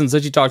all the reasons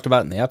that you talked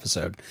about in the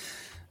episode.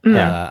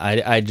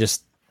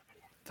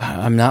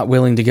 I'm not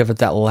willing to give it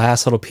that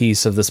last little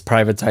piece of this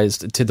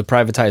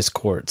privatized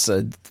courts,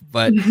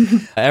 but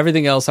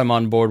everything else I'm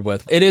on board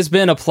with. It has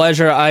been a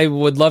pleasure. I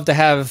would love to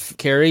have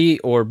Kerry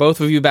or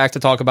both of you back to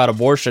talk about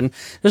abortion.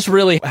 Just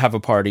really have a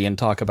party and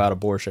talk about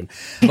abortion.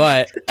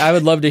 But I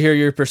would love to hear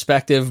your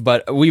perspective,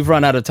 but we've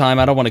run out of time.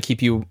 I don't want to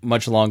keep you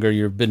much longer.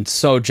 You've been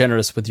so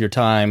generous with your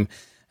time.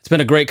 It's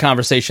been a great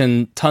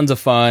conversation, tons of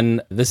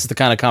fun. This is the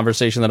kind of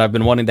conversation that I've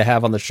been wanting to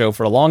have on the show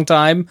for a long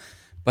time,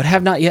 but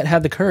have not yet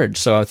had the courage.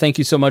 So thank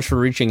you so much for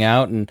reaching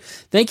out. And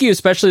thank you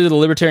especially to the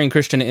Libertarian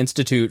Christian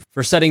Institute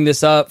for setting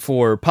this up,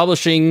 for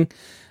publishing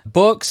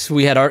books.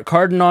 We had Art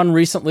Carden on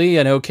recently.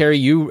 I know, Kerry,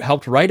 you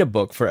helped write a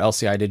book for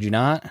LCI, did you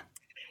not?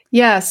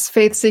 Yes,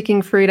 Faith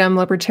Seeking Freedom,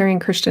 Libertarian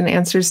Christian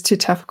Answers to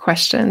Tough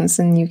Questions.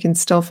 And you can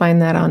still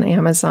find that on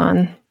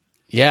Amazon.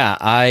 Yeah,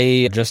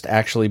 I just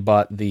actually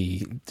bought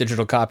the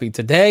digital copy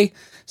today.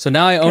 So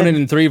now I own it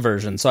in 3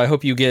 versions. So I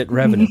hope you get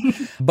revenue.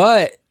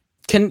 But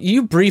can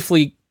you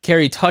briefly,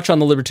 Kerry, touch on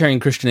the Libertarian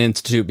Christian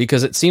Institute,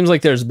 because it seems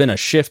like there's been a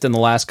shift in the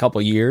last couple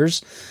of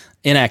years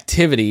in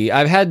activity.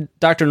 I've had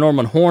Dr.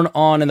 Norman Horn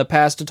on in the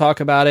past to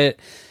talk about it,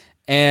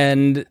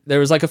 and there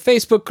was like a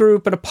Facebook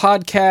group and a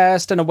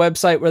podcast and a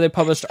website where they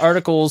published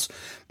articles,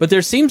 but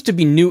there seems to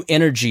be new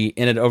energy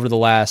in it over the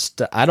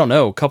last, I don't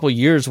know, couple of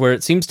years, where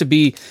it seems to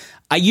be,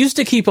 I used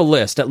to keep a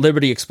list at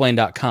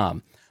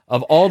libertyexplained.com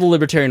of all the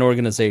libertarian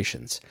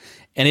organizations.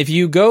 And if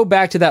you go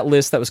back to that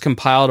list that was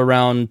compiled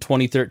around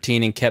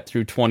 2013 and kept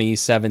through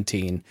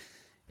 2017,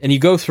 and you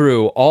go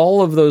through,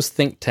 all of those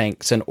think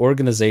tanks and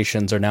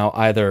organizations are now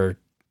either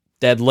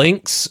dead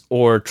links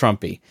or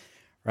Trumpy,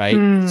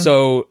 right?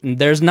 So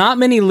there's not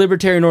many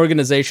libertarian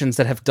organizations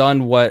that have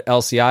done what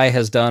LCI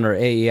has done or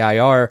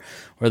AEIR,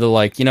 where they're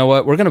like, you know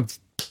what, we're going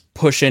to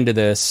push into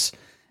this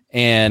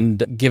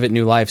and give it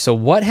new life. So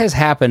what has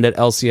happened at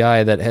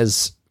LCI that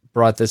has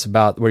brought this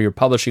about, where you're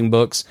publishing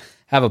books,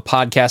 have a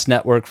podcast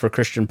network for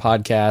Christian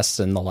podcasts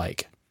and the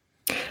like?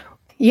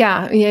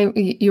 Yeah,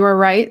 you are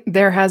right.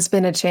 There has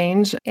been a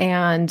change,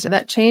 and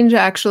that change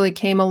actually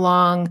came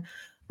along,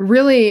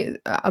 really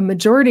a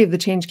majority of the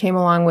change came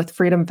along with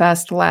Freedom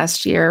Fest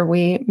last year.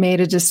 We made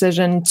a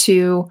decision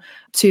to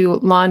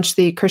launch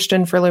the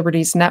Christian for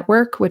Liberties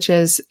Network, which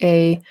is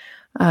a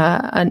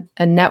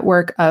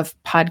network of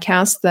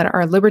podcasts that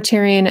are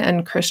libertarian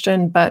and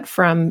Christian, but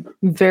from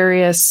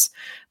various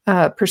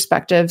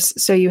perspectives.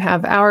 So you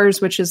have ours,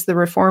 which is the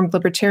Reformed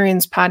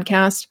Libertarians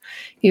podcast.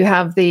 You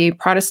have the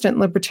Protestant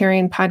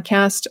Libertarian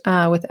podcast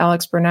with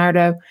Alex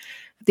Bernardo,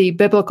 the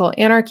Biblical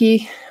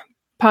Anarchy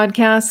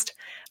podcast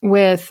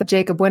with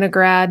Jacob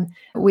Winograd.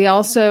 We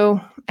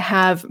also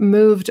have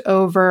moved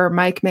over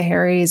Mike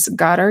Meharry's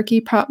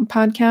Godarchy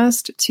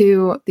podcast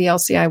to the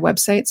LCI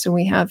website. So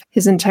we have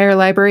his entire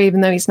library,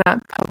 even though he's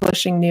not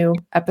publishing new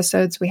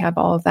episodes, we have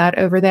all of that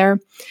over there.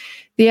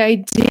 The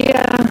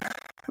idea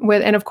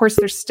and of course,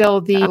 there's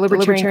still the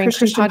Libertarian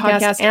Christian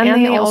podcast,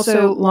 and they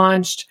also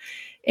launched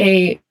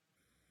a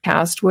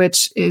cast,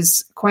 which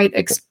is quite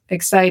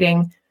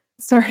exciting.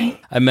 Sorry,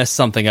 I messed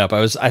something up.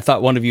 I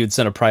thought one of you had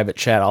sent a private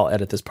chat. I'll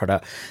edit this part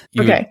out.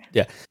 Okay.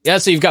 Yeah.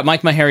 So you've got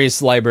Mike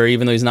Meharry's library,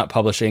 even though he's not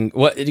publishing.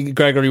 What,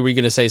 Gregory? Were you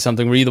going to say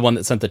something? Were you the one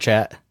that sent the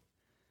chat?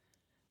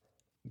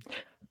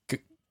 All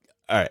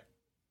right.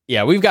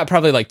 Yeah, we've got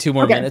probably like 2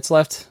 more minutes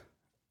left.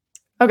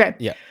 Okay.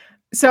 Yeah.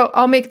 So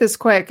I'll make this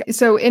quick.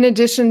 So in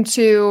addition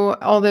to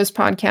all those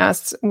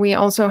podcasts, we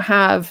also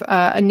have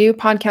a new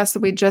podcast that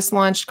we just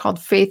launched called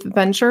Faith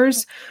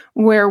Ventures,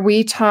 where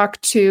we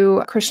talk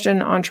to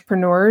Christian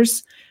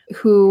entrepreneurs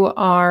who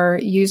are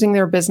using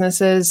their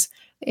businesses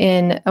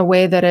in a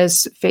way that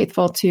is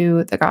faithful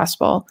to the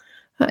gospel.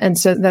 And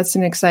so that's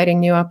an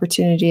exciting new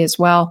opportunity as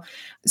well.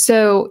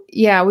 So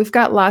yeah, we've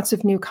got lots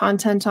of new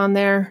content on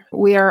there.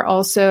 We are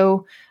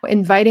also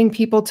inviting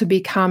people to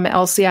become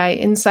LCI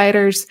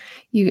insiders.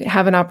 You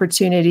have an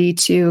opportunity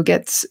to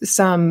get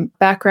some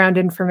background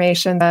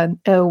information.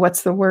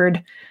 What's the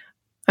word?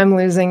 I'm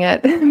losing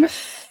it.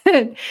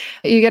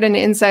 You get an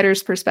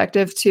insider's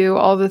perspective to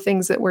all the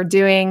things that we're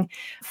doing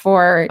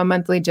for a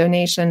monthly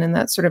donation and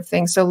that sort of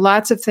thing. So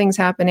lots of things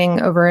happening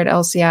over at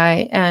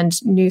LCI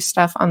and new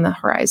stuff on the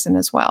horizon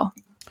as well.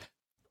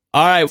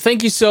 All right.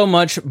 Thank you so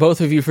much,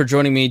 both of you, for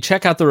joining me.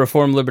 Check out the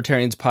Reformed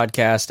Libertarians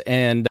podcast,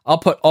 and I'll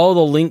put all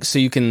the links so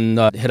you can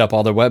hit up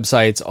all their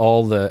websites,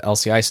 all the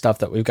LCI stuff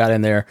that we've got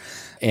in there,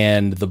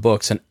 and the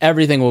books, and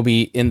everything will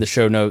be in the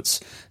show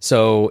notes.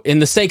 So in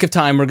the sake of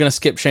time, we're going to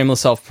skip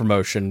shameless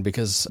self-promotion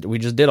because we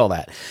just did all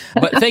that.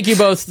 But thank you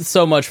both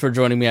so much for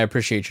joining me. I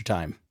appreciate your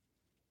time.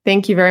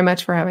 Thank you very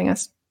much for having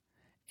us.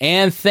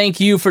 And thank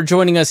you for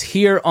joining us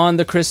here on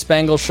The Chris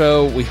Spangle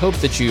Show. We hope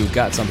that you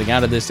got something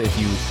out of this. If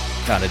you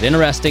found it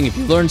interesting, if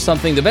you learned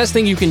something, the best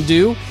thing you can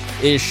do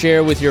is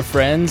share with your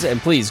friends.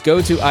 And please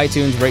go to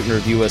iTunes, rate and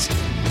review us.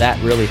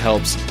 That really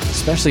helps,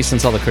 especially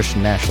since all the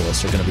Christian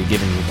nationalists are going to be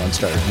giving me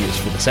 1-star reviews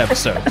for this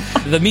episode.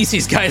 The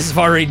Mises guys have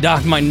already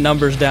knocked my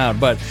numbers down,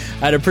 but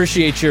I'd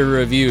appreciate your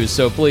reviews.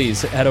 So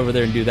please head over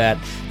there and do that.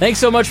 Thanks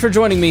so much for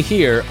joining me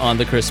here on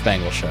The Chris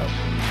Spangle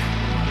Show.